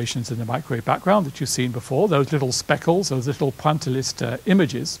fluctuations in the microwave background that you've seen before, those little speckles, those little pointillist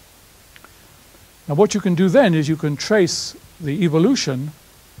images. Now what you can do then is you can trace the evolution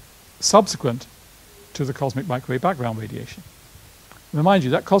subsequent to the cosmic microwave background radiation. Remind you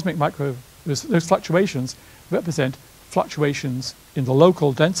that cosmic microwave, those fluctuations represent fluctuations in the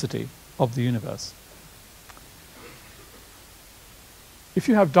local density of the universe. If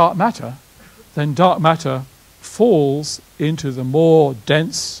you have dark matter, then dark matter falls into the more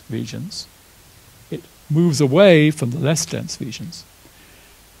dense regions. It moves away from the less dense regions.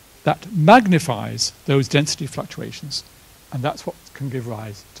 That magnifies those density fluctuations, and that's what can give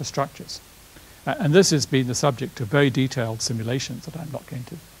rise to structures. And this has been the subject of very detailed simulations that I'm not going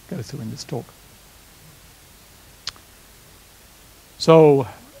to go through in this talk. So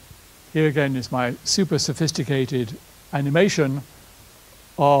here again is my super sophisticated animation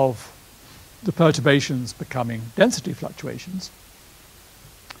of the perturbations becoming density fluctuations.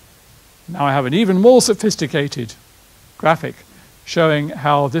 Now I have an even more sophisticated graphic showing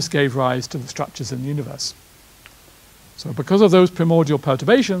how this gave rise to the structures in the universe. So because of those primordial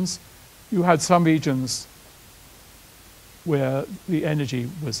perturbations, you had some regions where the energy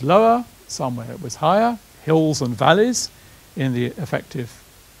was lower, some where it was higher, hills and valleys in the effective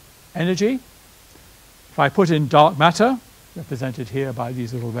energy. If I put in dark matter, represented here by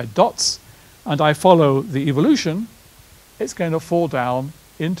these little red dots, and I follow the evolution, it's going to fall down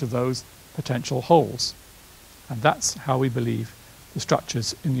into those potential holes. And that's how we believe the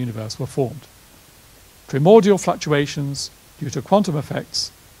structures in the universe were formed. Primordial fluctuations due to quantum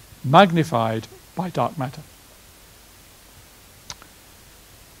effects magnified by dark matter.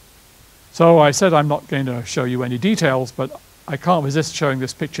 So I said I'm not going to show you any details, but I can't resist showing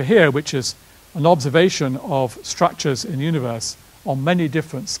this picture here, which is an observation of structures in the universe on many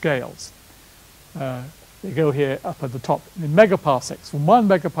different scales. They go here up at the top in megaparsecs, from 1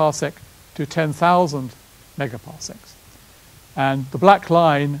 megaparsec to 10,000 megaparsecs. And the black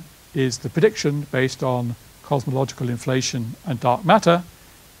line is the prediction based on cosmological inflation and dark matter,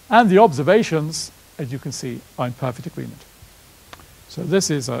 and the observations, as you can see, are in perfect agreement. So this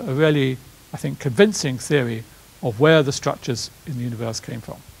is a really, I think, convincing theory of where the structures in the universe came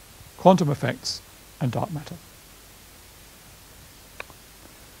from: quantum effects and dark matter.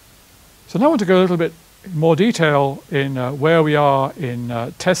 So now I want to go a little bit in more detail in where we are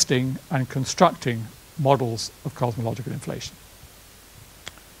in testing and constructing models of cosmological inflation.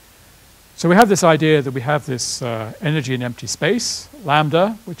 So we have this idea that we have this energy in empty space,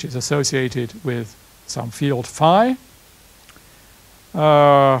 lambda, which is associated with some field phi.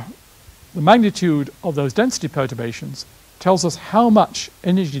 The magnitude of those density perturbations tells us how much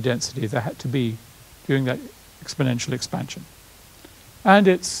energy density there had to be during that exponential expansion. And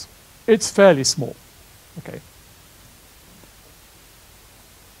it's fairly small. Okay.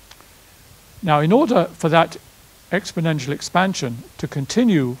 Now, in order for that exponential expansion to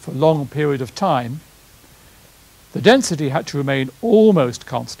continue for a long period of time, the density had to remain almost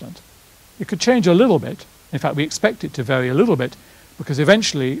constant. It could change a little bit. In fact, we expect it to vary a little bit, because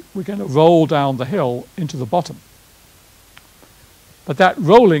eventually we're going to roll down the hill into the bottom. But that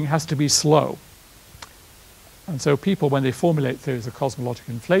rolling has to be slow. And so people, when they formulate theories of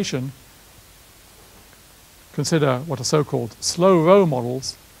cosmological inflation, consider what are so-called slow row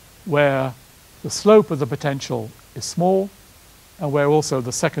models, where the slope of the potential is small and where also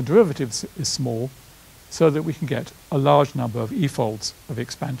the second derivative is small, so that we can get a large number of e-folds of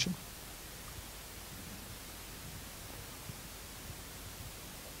expansion.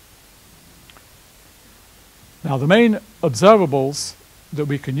 Now, the main observables that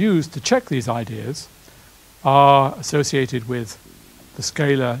we can use to check these ideas are associated with the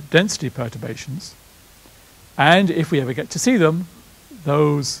scalar density perturbations, and if we ever get to see them,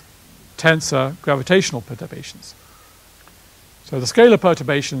 those tensor gravitational perturbations. So the scalar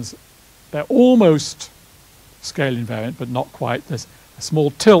perturbations, they're almost scale invariant, but not quite. There's a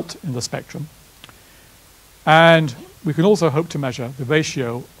small tilt in the spectrum. And we can also hope to measure the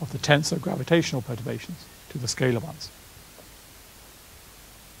ratio of the tensor gravitational perturbations to the scalar ones.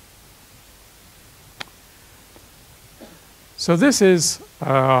 So this is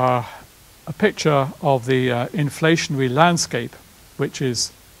a picture of the inflationary landscape, which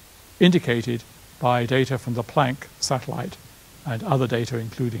is indicated by data from the Planck satellite and other data,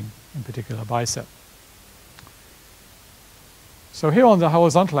 including, in particular, BICEP. So here on the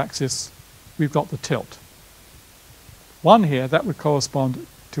horizontal axis, we've got the tilt. One here, that would correspond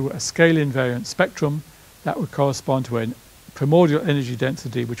to a scale invariant spectrum. That would correspond to a primordial energy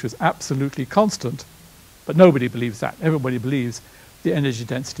density which was absolutely constant, but nobody believes that. Everybody believes the energy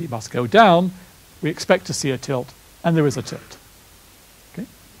density must go down. We expect to see a tilt, and there is a tilt. Okay?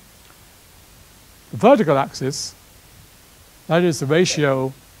 The vertical axis, that is the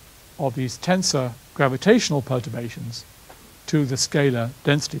ratio of these tensor gravitational perturbations to the scalar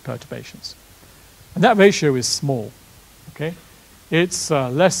density perturbations. And that ratio is small. Okay? It's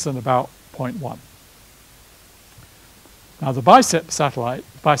less than about 0.1. Now, the BICEP satellite,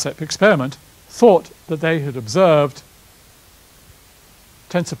 BICEP experiment, thought that they had observed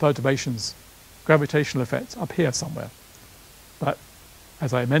tensor perturbations, gravitational effects up here somewhere. But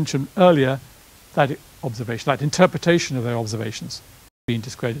as I mentioned earlier, that observation, that interpretation of their observations, has been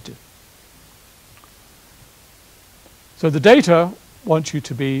discredited. So the data want you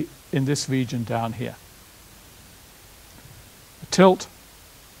to be in this region down here. A tilt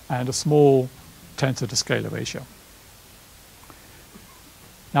and a small tensor to scalar ratio.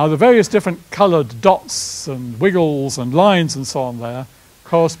 Now, the various different coloured dots and wiggles and lines and so on there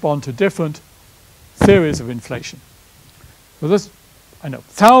correspond to different theories of inflation. So there's, I know,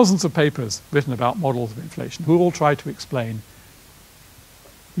 thousands of papers written about models of inflation who all try to explain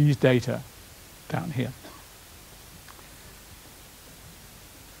these data down here.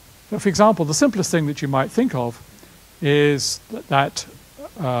 So, for example, the simplest thing that you might think of is that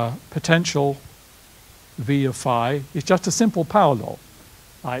potential V of phi is just a simple power law,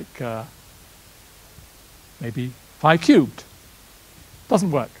 like maybe phi cubed.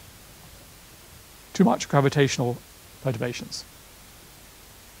 Doesn't work. Too much gravitational perturbations.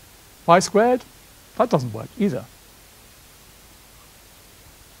 Phi squared, that doesn't work either.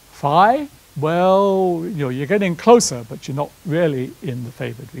 Phi, well, you know, you're getting closer, but you're not really in the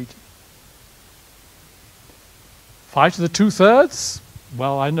favored region. Phi to the 2/3,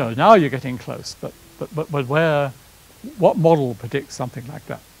 well, I know, now you're getting close, but where, what model predicts something like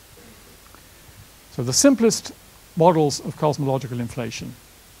that? So the simplest models of cosmological inflation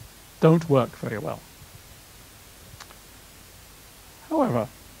don't work very well. However,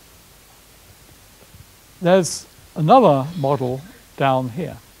 there's another model down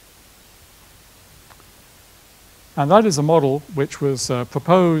here. And that is a model which was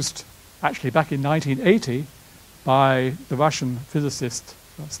proposed actually back in 1980 by the Russian physicist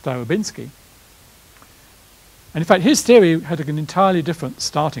Starobinsky. And in fact, his theory had an entirely different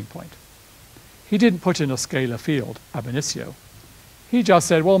starting point. He didn't put in a scalar field ab initio. He just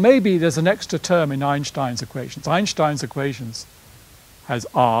said, well, maybe there's an extra term in Einstein's equations. Einstein's equations has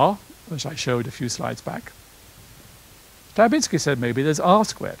R, which I showed a few slides back. Starobinsky said maybe there's R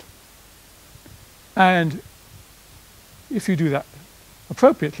squared. And if you do that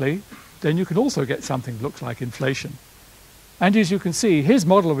appropriately, then you can also get something that looks like inflation. And as you can see, his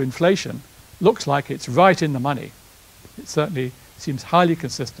model of inflation looks like it's right in the money. It certainly seems highly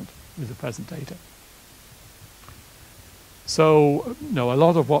consistent with the present data. So, you know, a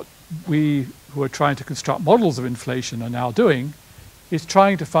lot of what we who are trying to construct models of inflation are now doing is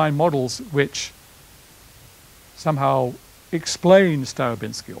trying to find models which somehow explain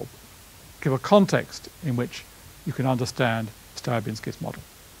Starobinsky or give a context in which you can understand Starobinsky's model.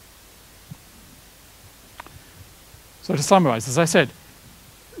 So to summarize, as I said,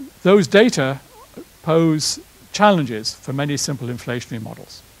 those data pose challenges for many simple inflationary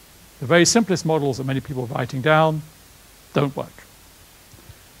models. The very simplest models that many people are writing down don't work.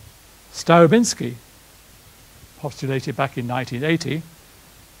 Starobinsky postulated back in 1980,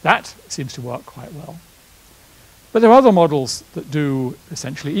 that seems to work quite well. But there are other models that do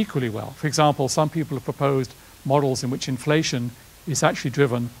essentially equally well. For example, some people have proposed models in which inflation is actually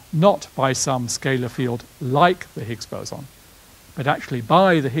driven not by some scalar field like the Higgs boson, but actually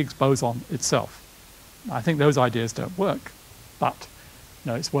by the Higgs boson itself. I think those ideas don't work, but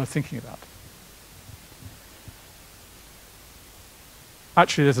no, it's worth thinking about.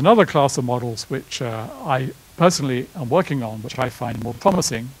 Actually, there's another class of models which I personally am working on, which I find more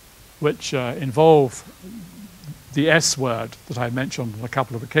promising, which involve the S word that I mentioned on a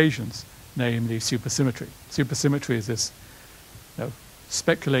couple of occasions, namely supersymmetry. Supersymmetry is this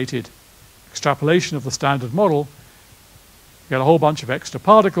speculated extrapolation of the standard model. You get a whole bunch of extra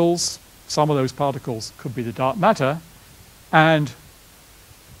particles. Some of those particles could be the dark matter. And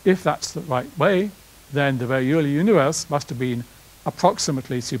if that's the right way, then the very early universe must have been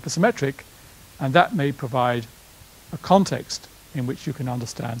approximately supersymmetric, and that may provide a context in which you can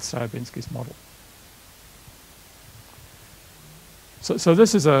understand Starobinsky's model. So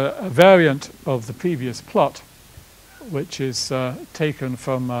this is a variant of the previous plot, which is taken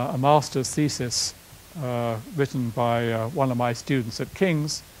from a master's thesis written by one of my students at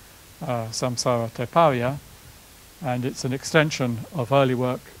King's, Samsara Teparia, and it's an extension of early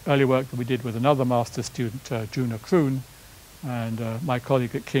work that we did with another master's student, Juna Kroon, and my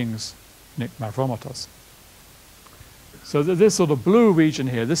colleague at King's, Nick Mavromatos. So this sort of blue region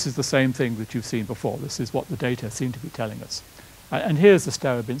here, this is the same thing that you've seen before. This is what the data seem to be telling us. And here's the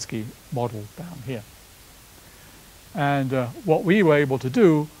Starobinsky model down here. And what we were able to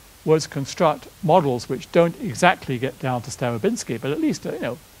do was construct models which don't exactly get down to Starobinsky, but at least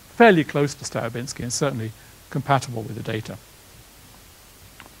fairly close to Starobinsky and certainly compatible with the data.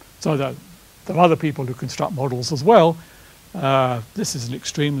 So there are other people who construct models as well. This is an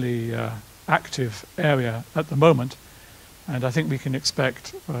extremely active area at the moment, and I think we can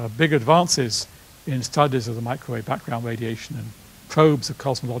expect big advances in studies of the microwave background radiation and probes of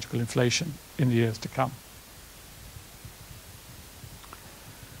cosmological inflation in the years to come.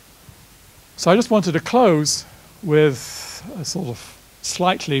 So I just wanted to close with a sort of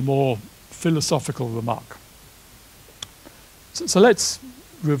slightly more philosophical remark. So let's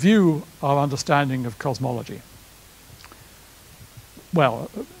review our understanding of cosmology. Well,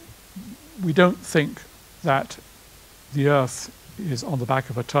 we don't think that the Earth is on the back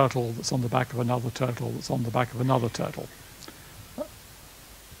of a turtle that's on the back of another turtle that's on the back of another turtle.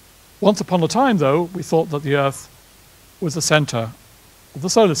 Once upon a time, though, we thought that the Earth was the center of the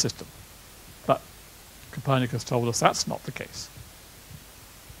solar system. But Copernicus told us that's not the case.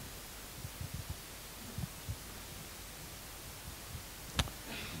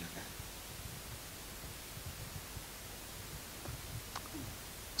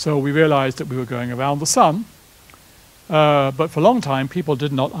 So we realized that we were going around the sun, but for a long time people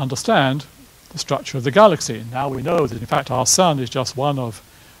did not understand the structure of the galaxy. Now we know that in fact our sun is just one of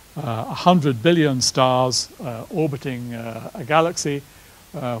 100 billion stars orbiting a galaxy.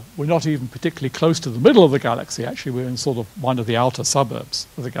 We're not even particularly close to the middle of the galaxy. Actually, we're in sort of one of the outer suburbs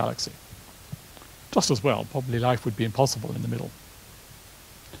of the galaxy. Just as well, probably life would be impossible in the middle.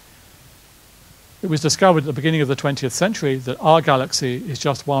 It was discovered at the beginning of the 20th century that our galaxy is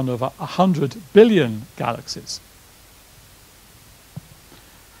just one of 100 billion galaxies.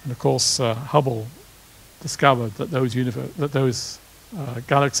 And of course, Hubble discovered that those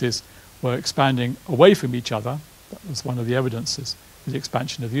galaxies were expanding away from each other. That was one of the evidences for the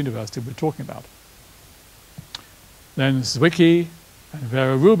expansion of the universe that we're talking about. Then Zwicky and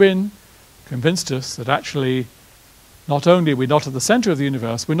Vera Rubin convinced us that actually not only are we not at the center of the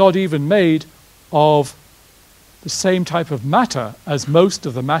universe, we're not even made of the same type of matter as most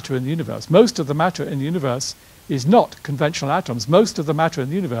of the matter in the universe. Most of the matter in the universe is not conventional atoms. Most of the matter in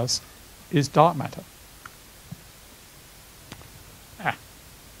the universe is dark matter.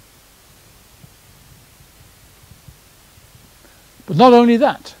 But not only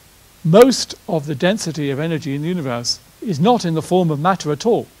that, most of the density of energy in the universe is not in the form of matter at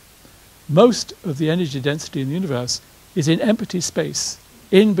all. Most of the energy density in the universe is in empty space,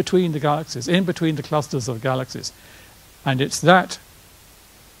 in between the galaxies, in between the clusters of galaxies. And it's that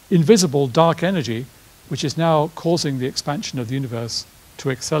invisible dark energy which is now causing the expansion of the universe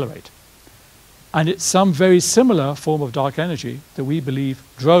to accelerate. And it's some very similar form of dark energy that we believe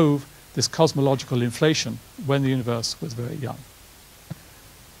drove this cosmological inflation when the universe was very young.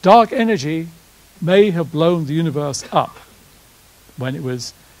 Dark energy may have blown the universe up when it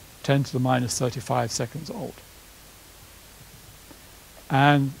was 10 to the minus 35 seconds old.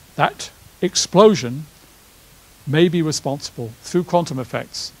 And that explosion may be responsible through quantum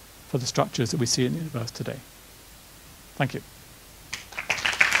effects for the structures that we see in the universe today. Thank you.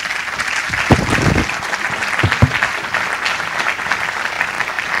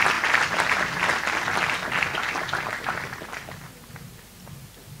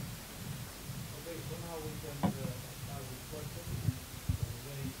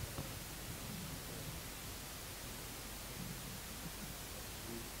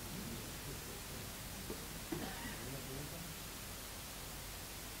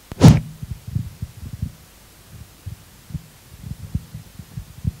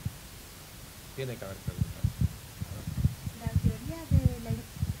 Tiene que haber preguntas. La teoría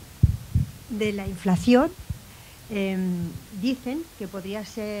de la inflación dicen que podría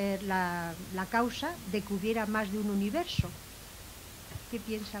ser la causa de que hubiera más de un universo. ¿Qué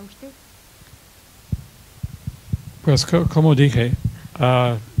piensa usted? Pues como dije,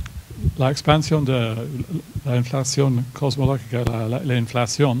 la expansión de la inflación cosmológica, la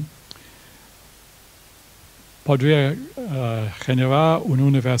inflación, podría generar un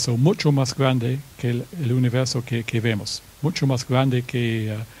universo mucho más grande que el universo que vemos, mucho más grande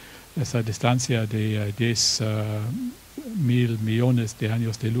que esa distancia de 10.000 millones de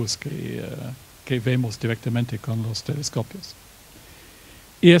años de luz que vemos directamente con los telescopios.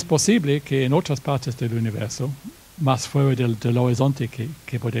 Y es posible que en otras partes del universo, más fuera del horizonte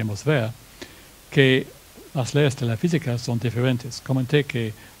que podemos ver, que las leyes de la física son diferentes. Comenté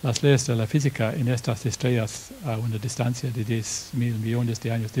que las leyes de la física en estas estrellas a una distancia de 10.000 millones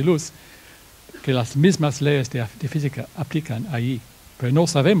de años de luz, que las mismas leyes de física aplican allí, pero no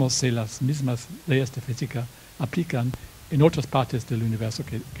sabemos si las mismas leyes de física aplican en otras partes del universo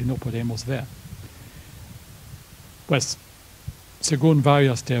que no podemos ver. Pues, según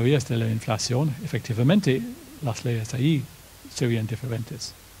varias teorías de la inflación, efectivamente las leyes allí serían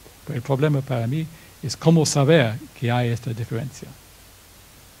diferentes. Pero el problema para mí es cómo saber que hay esta diferencia.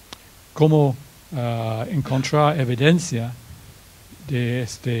 Cómo encontrar evidencia de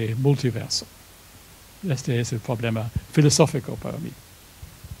este multiverso. Este es el problema filosófico para mí.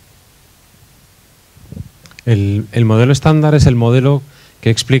 El modelo estándar es el modelo que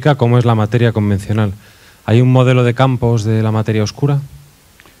explica cómo es la materia convencional. ¿Hay un modelo de campos de la materia oscura?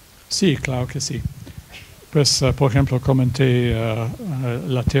 Sí, claro que sí. Pues, por ejemplo, comenté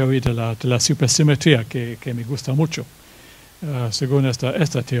la teoría de la supersimetría, que me gusta mucho. Según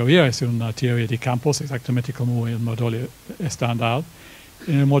esta teoría, es una teoría de campos, exactamente como el modelo estándar.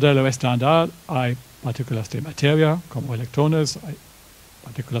 En el modelo estándar hay partículas de materia, como electrones, hay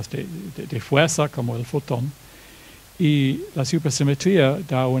partículas de fuerza, como el fotón. Y la supersimetría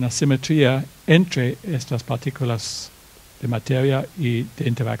da una simetría entre estas partículas de materia y de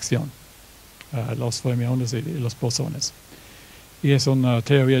interacción, los fermiones y los bosones. Y es una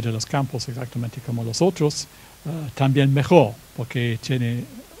teoría de los campos exactamente como los otros, también mejor, porque tiene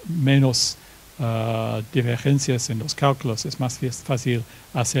menos divergencias en los cálculos, es más fácil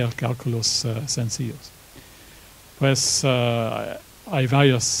hacer cálculos sencillos. Pues hay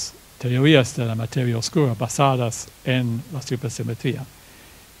varias teorías de la materia oscura basadas en la supersimetría.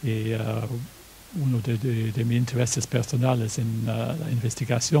 Y uno de mis intereses personales en la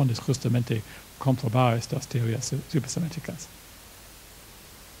investigación es justamente comprobar estas teorías supersimétricas.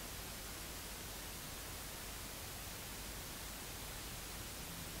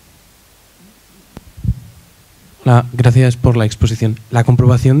 Hola, gracias por la exposición. La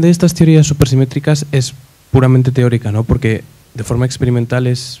comprobación de estas teorías supersimétricas es puramente teórica, ¿no? Porque de forma experimental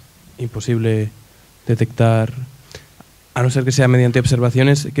es imposible detectar, a no ser que sea mediante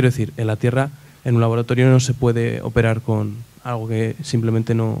observaciones. Quiero decir, en la Tierra, en un laboratorio no se puede operar con algo que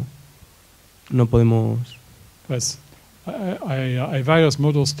simplemente no podemos... Pues hay varios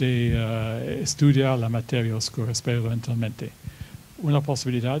modos de estudiar la materia oscura experimentalmente. Una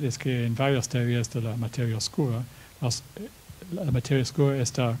posibilidad es que en varias teorías de la materia oscura, la materia oscura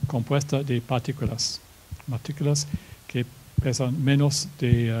está compuesta de partículas que pesan menos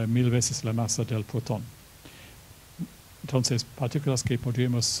de 1000 veces la masa del protón. Entonces, partículas que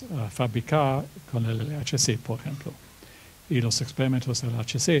podríamos fabricar con el LHC, por ejemplo. Y los experimentos del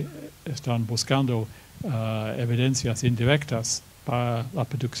LHC están buscando evidencias indirectas para la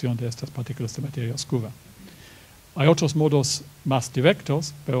producción de estas partículas de materia oscura. Hay otros modos más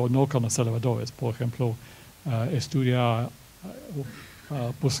directos, pero no con aceleradores. Por ejemplo, estudiar,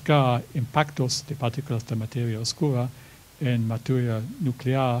 buscar impactos de partículas de materia oscura en materia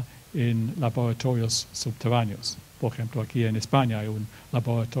nuclear en laboratorios subterráneos. Por ejemplo, aquí en España hay un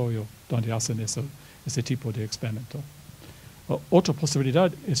laboratorio donde hacen ese tipo de experimento. Otra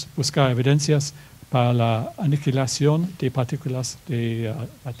posibilidad es buscar evidencias para la aniquilación de partículas de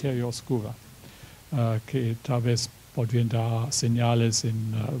materia oscura, que tal vez podrían dar señales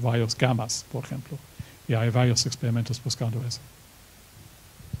en rayos gamas, por ejemplo. Y hay varios experimentos buscando eso.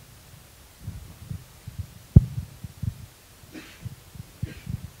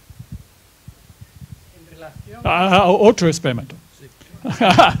 Otro experimento. Sí.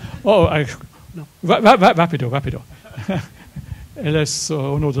 Rápido. Él es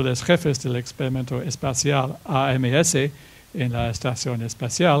uno de los jefes del experimento espacial AMS en la estación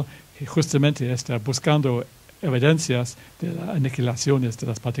espacial y justamente está buscando evidencias de las aniquilaciones de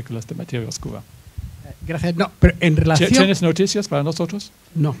las partículas de materia oscura. Gracias. No, pero en relación... ¿Tienes noticias para nosotros?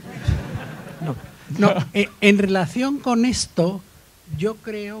 No. En relación con esto, yo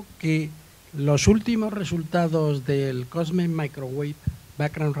creo que los últimos resultados del Cosmic Microwave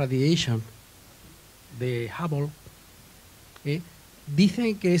Background Radiation de Hubble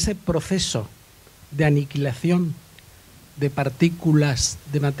dicen que ese proceso de aniquilación de partículas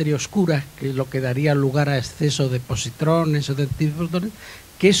de materia oscura, que es lo que daría lugar a exceso de positrones o de antifotones,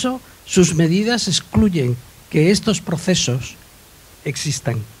 que eso, sus medidas excluyen que estos procesos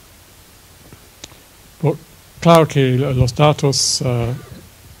existan. Claro que los datos,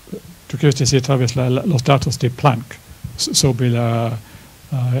 tú quieres decir tal vez los datos de Planck sobre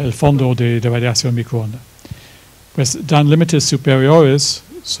el fondo de radiación microonda, pues dan límites superiores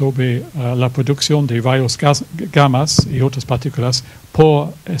sobre la producción de rayos gamas y otras partículas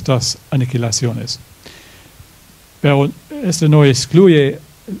por estas aniquilaciones. Pero esto no excluye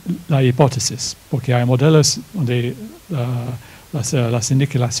la hipótesis, porque hay modelos donde las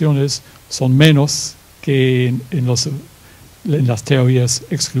aniquilaciones son menos que en las teorías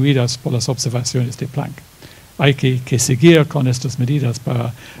excluidas por las observaciones de Planck. Hay que seguir con estas medidas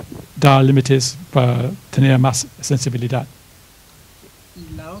para dar límites, para tener más sensibilidad.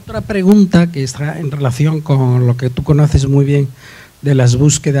 Y la otra pregunta, que está en relación con lo que tú conoces muy bien de las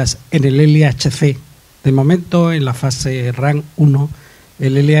búsquedas en el LHC. De momento, en la fase RAN 1,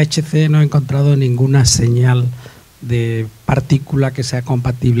 el LHC no ha encontrado ninguna señal de partícula que sea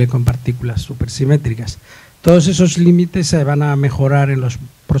compatible con partículas supersimétricas. Todos esos límites se van a mejorar en los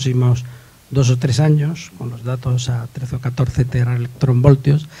próximos 2 o 3 años, con los datos a 13 o 14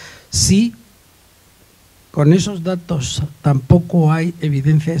 teraelectronvoltios. Si con esos datos tampoco hay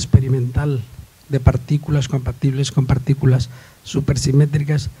evidencia experimental de partículas compatibles con partículas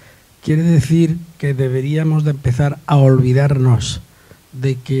supersimétricas, quiere decir que deberíamos de empezar a olvidarnos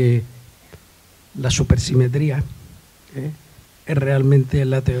de que la supersimetría es realmente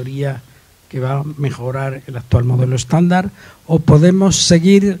la teoría que va a mejorar el actual modelo estándar, o podemos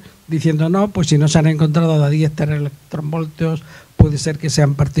seguir diciendo no, pues si no se han encontrado a 10 teraelectronvoltios, puede ser que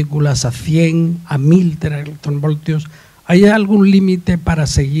sean partículas a 100, a 1000 teraelectronvoltios. ¿Hay algún límite para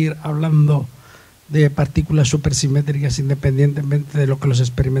seguir hablando de partículas supersimétricas independientemente de lo que los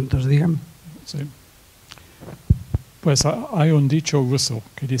experimentos digan? Sí. Pues hay un dicho ruso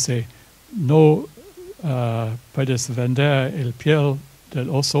que dice, no puedes vender el piel del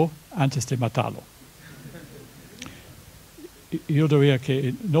oso antes de matarlo. Yo diría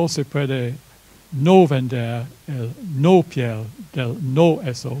que no se puede no vender el no piel del no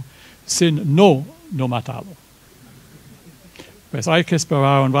oso sin no matarlo. Pues hay que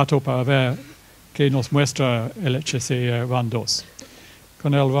esperar un rato para ver qué nos muestra el HC RAN 2.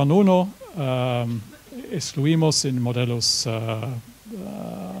 Con el RAN 1 excluimos en modelos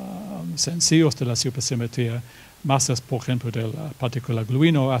sencillos de la supersimetría masas, por ejemplo, de la partícula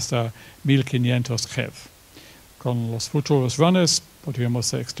gluino hasta 1500 GeV. Con los futuros runners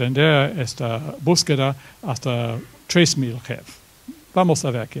podríamos extender esta búsqueda hasta 3000 GeV. Vamos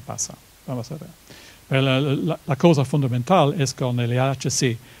a ver qué pasa. Vamos a ver. Pero la cosa fundamental es con el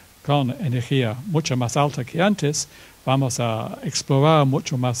LHC con energía mucho más alta que antes, vamos a explorar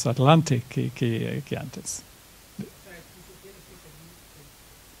mucho más adelante que antes.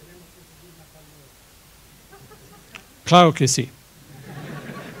 Claro que sí.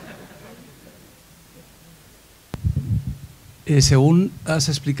 Según has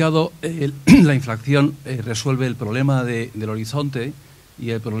explicado, la inflación resuelve el problema del horizonte y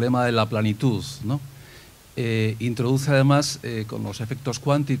el problema de la planitud, ¿no? Introduce además, con los efectos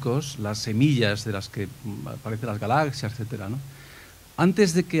cuánticos, las semillas de las que aparecen las galaxias, etcétera, ¿no?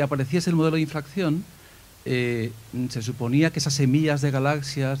 Antes de que apareciese el modelo de inflación, se suponía que esas semillas de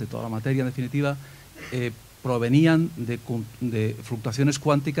galaxias, de toda la materia en definitiva, provenían de fluctuaciones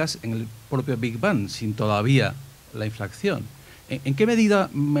cuánticas en el propio Big Bang, sin todavía la inflación. ¿En qué medida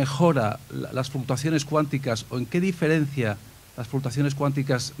mejora las fluctuaciones cuánticas o en qué diferencia las fluctuaciones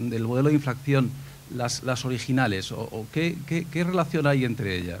cuánticas del modelo de inflación las originales? ¿O qué relación hay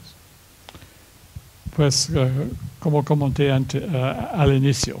entre ellas? Pues como comenté al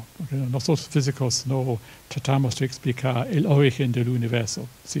inicio, porque nosotros físicos no tratamos de explicar el origen del universo,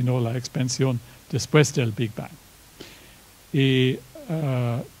 sino la expansión después del Big Bang. Y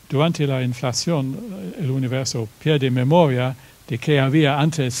durante la inflación, el universo pierde memoria de qué había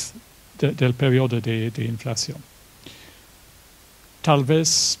antes del periodo de inflación. Tal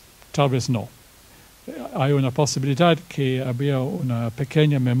vez no. Hay una posibilidad que había una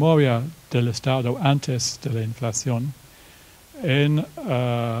pequeña memoria del estado antes de la inflación en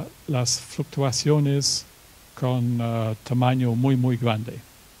las fluctuaciones con tamaño muy grande.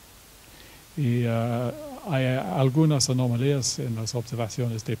 Y hay algunas anomalías en las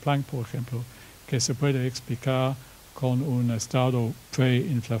observaciones de Planck, por ejemplo, que se puede explicar con un estado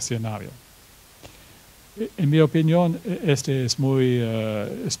preinflacionario. En mi opinión, este es muy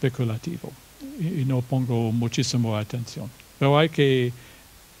especulativo y no pongo muchísimo atención. Pero hay que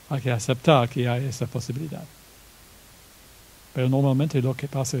aceptar que hay esa posibilidad. Pero normalmente lo que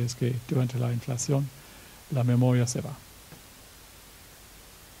pasa es que durante la inflación la memoria se va.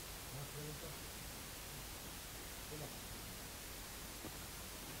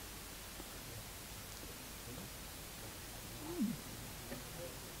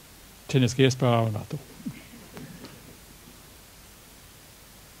 Tienes que esperar un rato.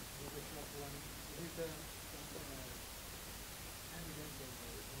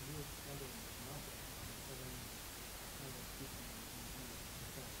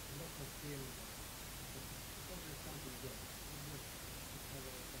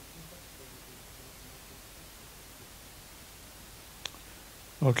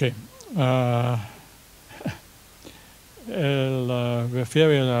 Ok.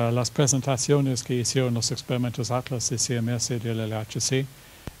 Refiere a las presentaciones que hicieron los experimentos Atlas de CMS del LHC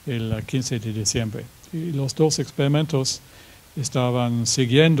el 15 de diciembre. Y los dos experimentos estaban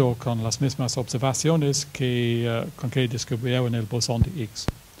siguiendo con las mismas observaciones con que descubrieron el bosón de Higgs.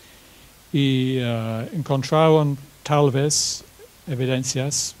 Y encontraron tal vez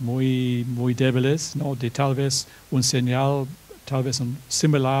evidencias muy débiles, ¿no? De tal vez un señal, tal vez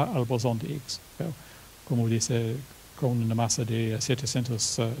similar al bosón de Higgs, pero, como dice, con una masa de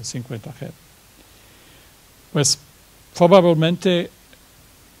 750 GeV. Pues probablemente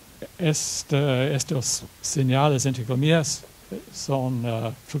estos señales, entre comillas, son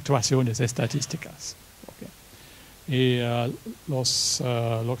fluctuaciones estadísticas. Y los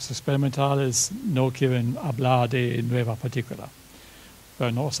experimentales no quieren hablar de nueva partícula.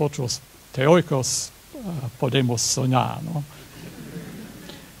 Pero nosotros, teóricos, podemos soñar, ¿no?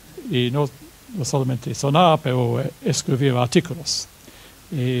 Y no solamente soñar, pero escribir artículos.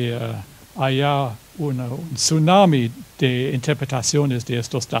 Y hay un tsunami de interpretaciones de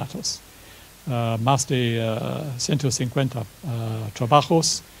estos datos. Más de 150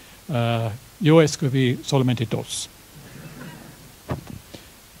 trabajos. Yo escribí solamente 2.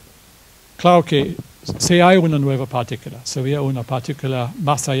 Claro que si hay una nueva partícula, sería una partícula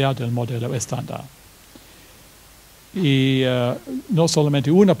más allá del modelo estándar. Y no solamente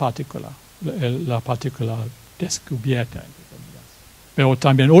una partícula, la partícula descubierta, pero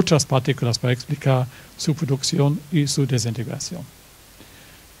también otras partículas para explicar su producción y su desintegración.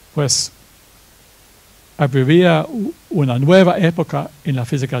 Pues abriría una nueva época en la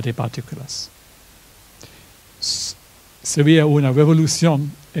física de partículas. Sería una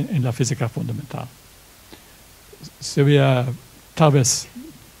revolución en la física fundamental. Sería tal vez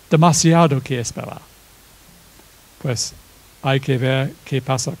demasiado que esperar. Pues hay que ver qué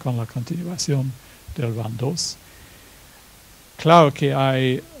pasa con la continuación del RAN 2. Claro que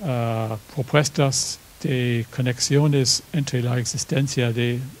hay propuestas de conexiones entre la existencia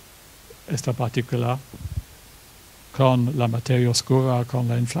de esta partícula con la materia oscura, con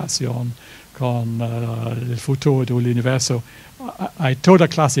la inflación, con el futuro del universo. Hay toda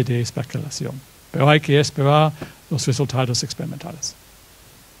clase de especulación, pero hay que esperar los resultados experimentales.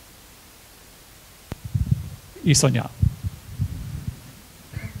 Y soñar.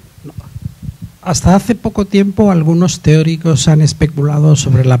 Hasta hace poco tiempo algunos teóricos han especulado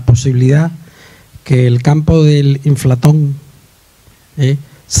sobre la posibilidad que el campo del inflatón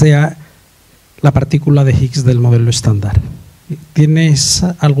sea la partícula de Higgs del modelo estándar. ¿Tienes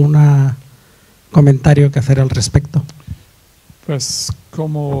algún comentario que hacer al respecto? Pues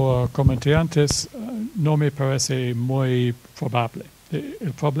como comenté antes, no me parece muy probable.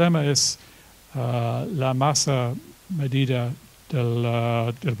 El problema es la masa medida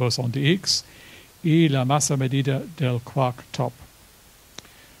del bosón de Higgs y la masa medida del quark top.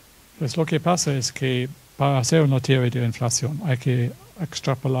 Pues lo que pasa es que para hacer una teoría de inflación hay que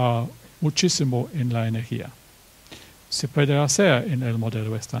extrapolar muchísimo en la energía. Se puede hacer en el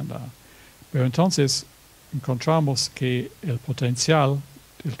modelo estándar, pero entonces encontramos que el potencial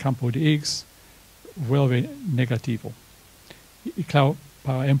del campo de Higgs vuelve negativo. Y claro,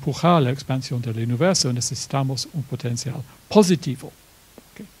 para empujar la expansión del universo necesitamos un potencial positivo.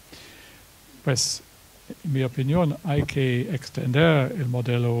 ¿Okay? Pues, en mi opinión, hay que extender el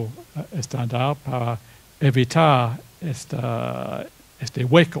modelo estándar para evitar este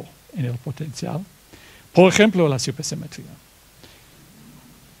hueco en el potencial. Por ejemplo, la supersimetría.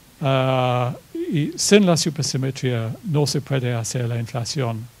 Y sin la supersimetría no se puede hacer la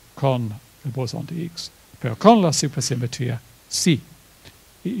inflación con el bosón de Higgs, pero con la supersimetría sí.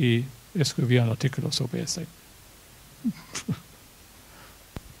 Y escribí un artículo sobre ese.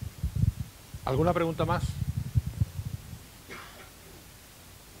 ¿Alguna pregunta más?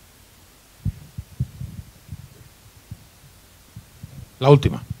 La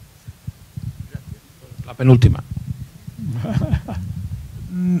última. La penúltima.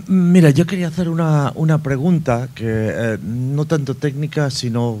 Mira, yo quería hacer una pregunta que no tanto técnica,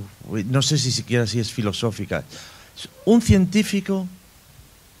 sino, no sé si siquiera si es filosófica. Un científico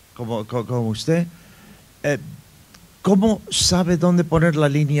como usted, ¿cómo sabe dónde poner la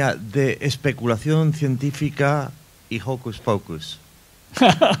línea de especulación científica y hocus pocus?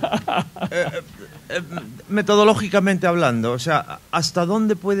 Metodológicamente hablando, o sea, ¿hasta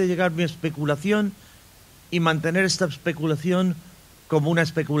dónde puede llegar mi especulación y mantener esta especulación como una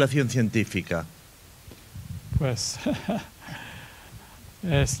especulación científica? Pues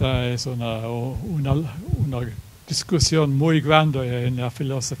esta es una discusión muy grande en la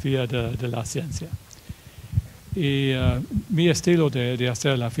filosofía de la ciencia. Y mi estilo de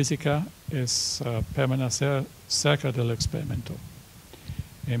hacer la física es permanecer cerca del experimento.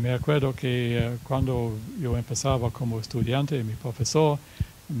 Y me acuerdo que cuando yo empezaba como estudiante, mi profesor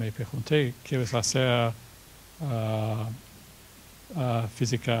me pregunté, ¿quieres hacer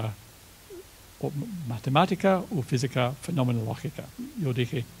física matemática o física fenomenológica? Yo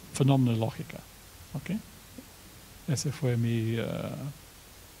dije fenomenológica. ¿Okay? Esa fue mi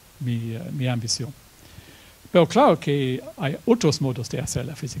ambición. Pero claro que hay otros modos de hacer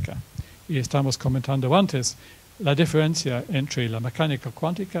la física. Y estamos comentando antes la diferencia entre la mecánica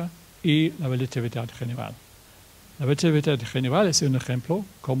cuántica y la relatividad general. La relatividad general es un ejemplo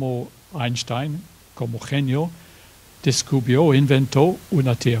como Einstein, como genio, descubrió o inventó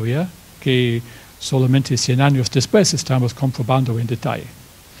una teoría que solamente 100 años después estamos comprobando en detalle.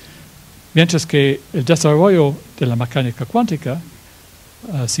 Mientras que el desarrollo de la mecánica cuántica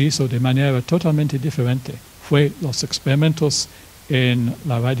se hizo de manera totalmente diferente. Fue los experimentos en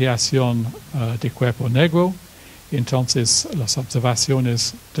la radiación de cuerpo negro, entonces las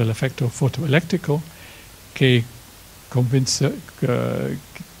observaciones del efecto fotoeléctrico que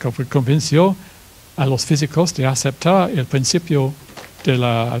convenció a los físicos de aceptar el principio de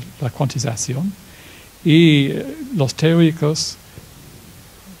la cuantización, y los teóricos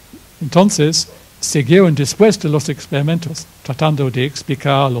entonces siguieron después de los experimentos tratando de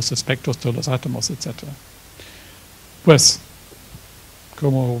explicar los aspectos de los átomos, etc. Pues,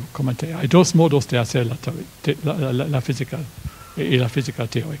 como comenté, hay dos modos de hacer la física y la física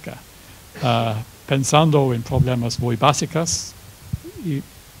teórica. Pensando en problemas muy básicos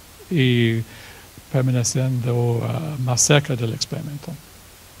y permaneciendo más cerca del experimento.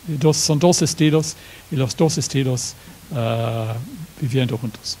 Son dos estilos, y los dos estilos viviendo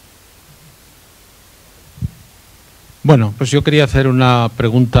juntos. Bueno, pues yo quería hacer una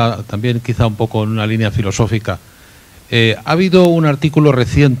pregunta también quizá un poco en una línea filosófica. Ha habido un artículo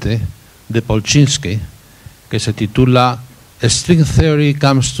reciente de Polchinski que se titula String Theory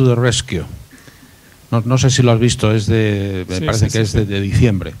Comes to the Rescue. No sé si lo has visto, me parece que es de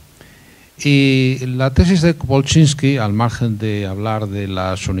diciembre. Y la tesis de Polchinski, al margen de hablar de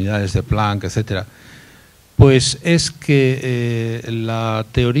las unidades de Planck, etcétera, pues es que la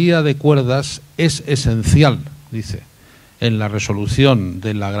teoría de cuerdas es esencial, dice, en la resolución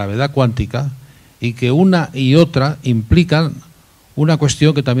de la gravedad cuántica, y que una y otra implican una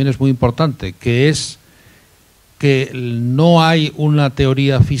cuestión que también es muy importante, que es que no hay una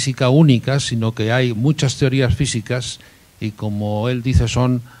teoría física única, sino que hay muchas teorías físicas y, como él dice,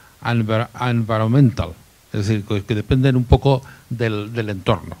 son environmental, es decir, que dependen un poco del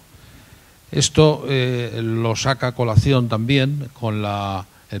entorno. Esto lo saca a colación también con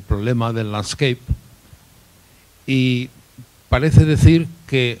el problema del landscape, y parece decir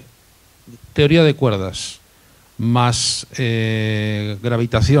que teoría de cuerdas más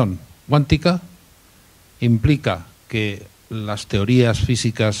gravitación cuántica implica que las teorías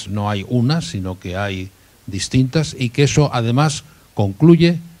físicas no hay una, sino que hay distintas, y que eso además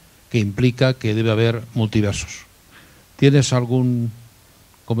concluye que implica que debe haber multiversos. ¿Tienes algún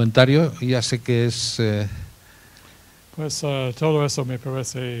comentario? Ya sé que es... Pues todo eso me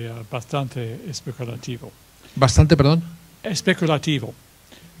parece bastante especulativo. ¿Bastante, perdón? Especulativo.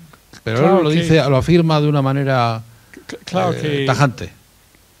 Pero claro, lo afirma de una manera tajante.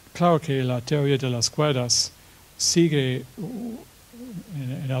 Claro que la teoría de las cuerdas sigue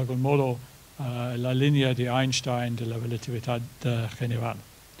en algún modo la línea de Einstein de la relatividad general.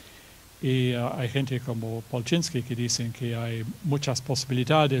 Y hay gente como Polchinski que dicen que hay muchas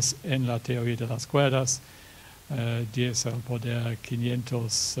posibilidades en la teoría de las cuerdas, 10 al poder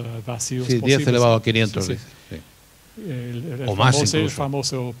 500 vacíos sí, posibles. 10 elevado a 500. Sí, sí. El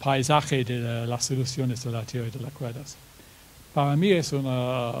famoso paisaje de las soluciones de la teoría de las cuerdas. Para mí es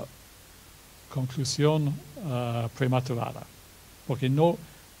una conclusión prematurada, porque no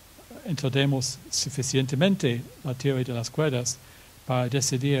entendemos suficientemente la teoría de las cuerdas para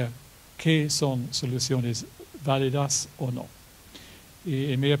decidir qué son soluciones válidas o no.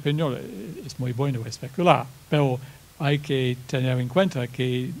 Y en mi opinión es muy bueno especular, pero hay que tener en cuenta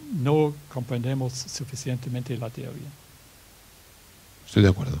que no comprendemos suficientemente la teoría. Estoy de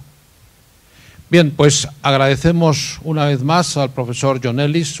acuerdo. Bien, pues agradecemos una vez más al profesor John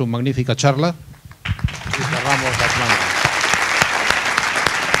Ellis su magnífica charla.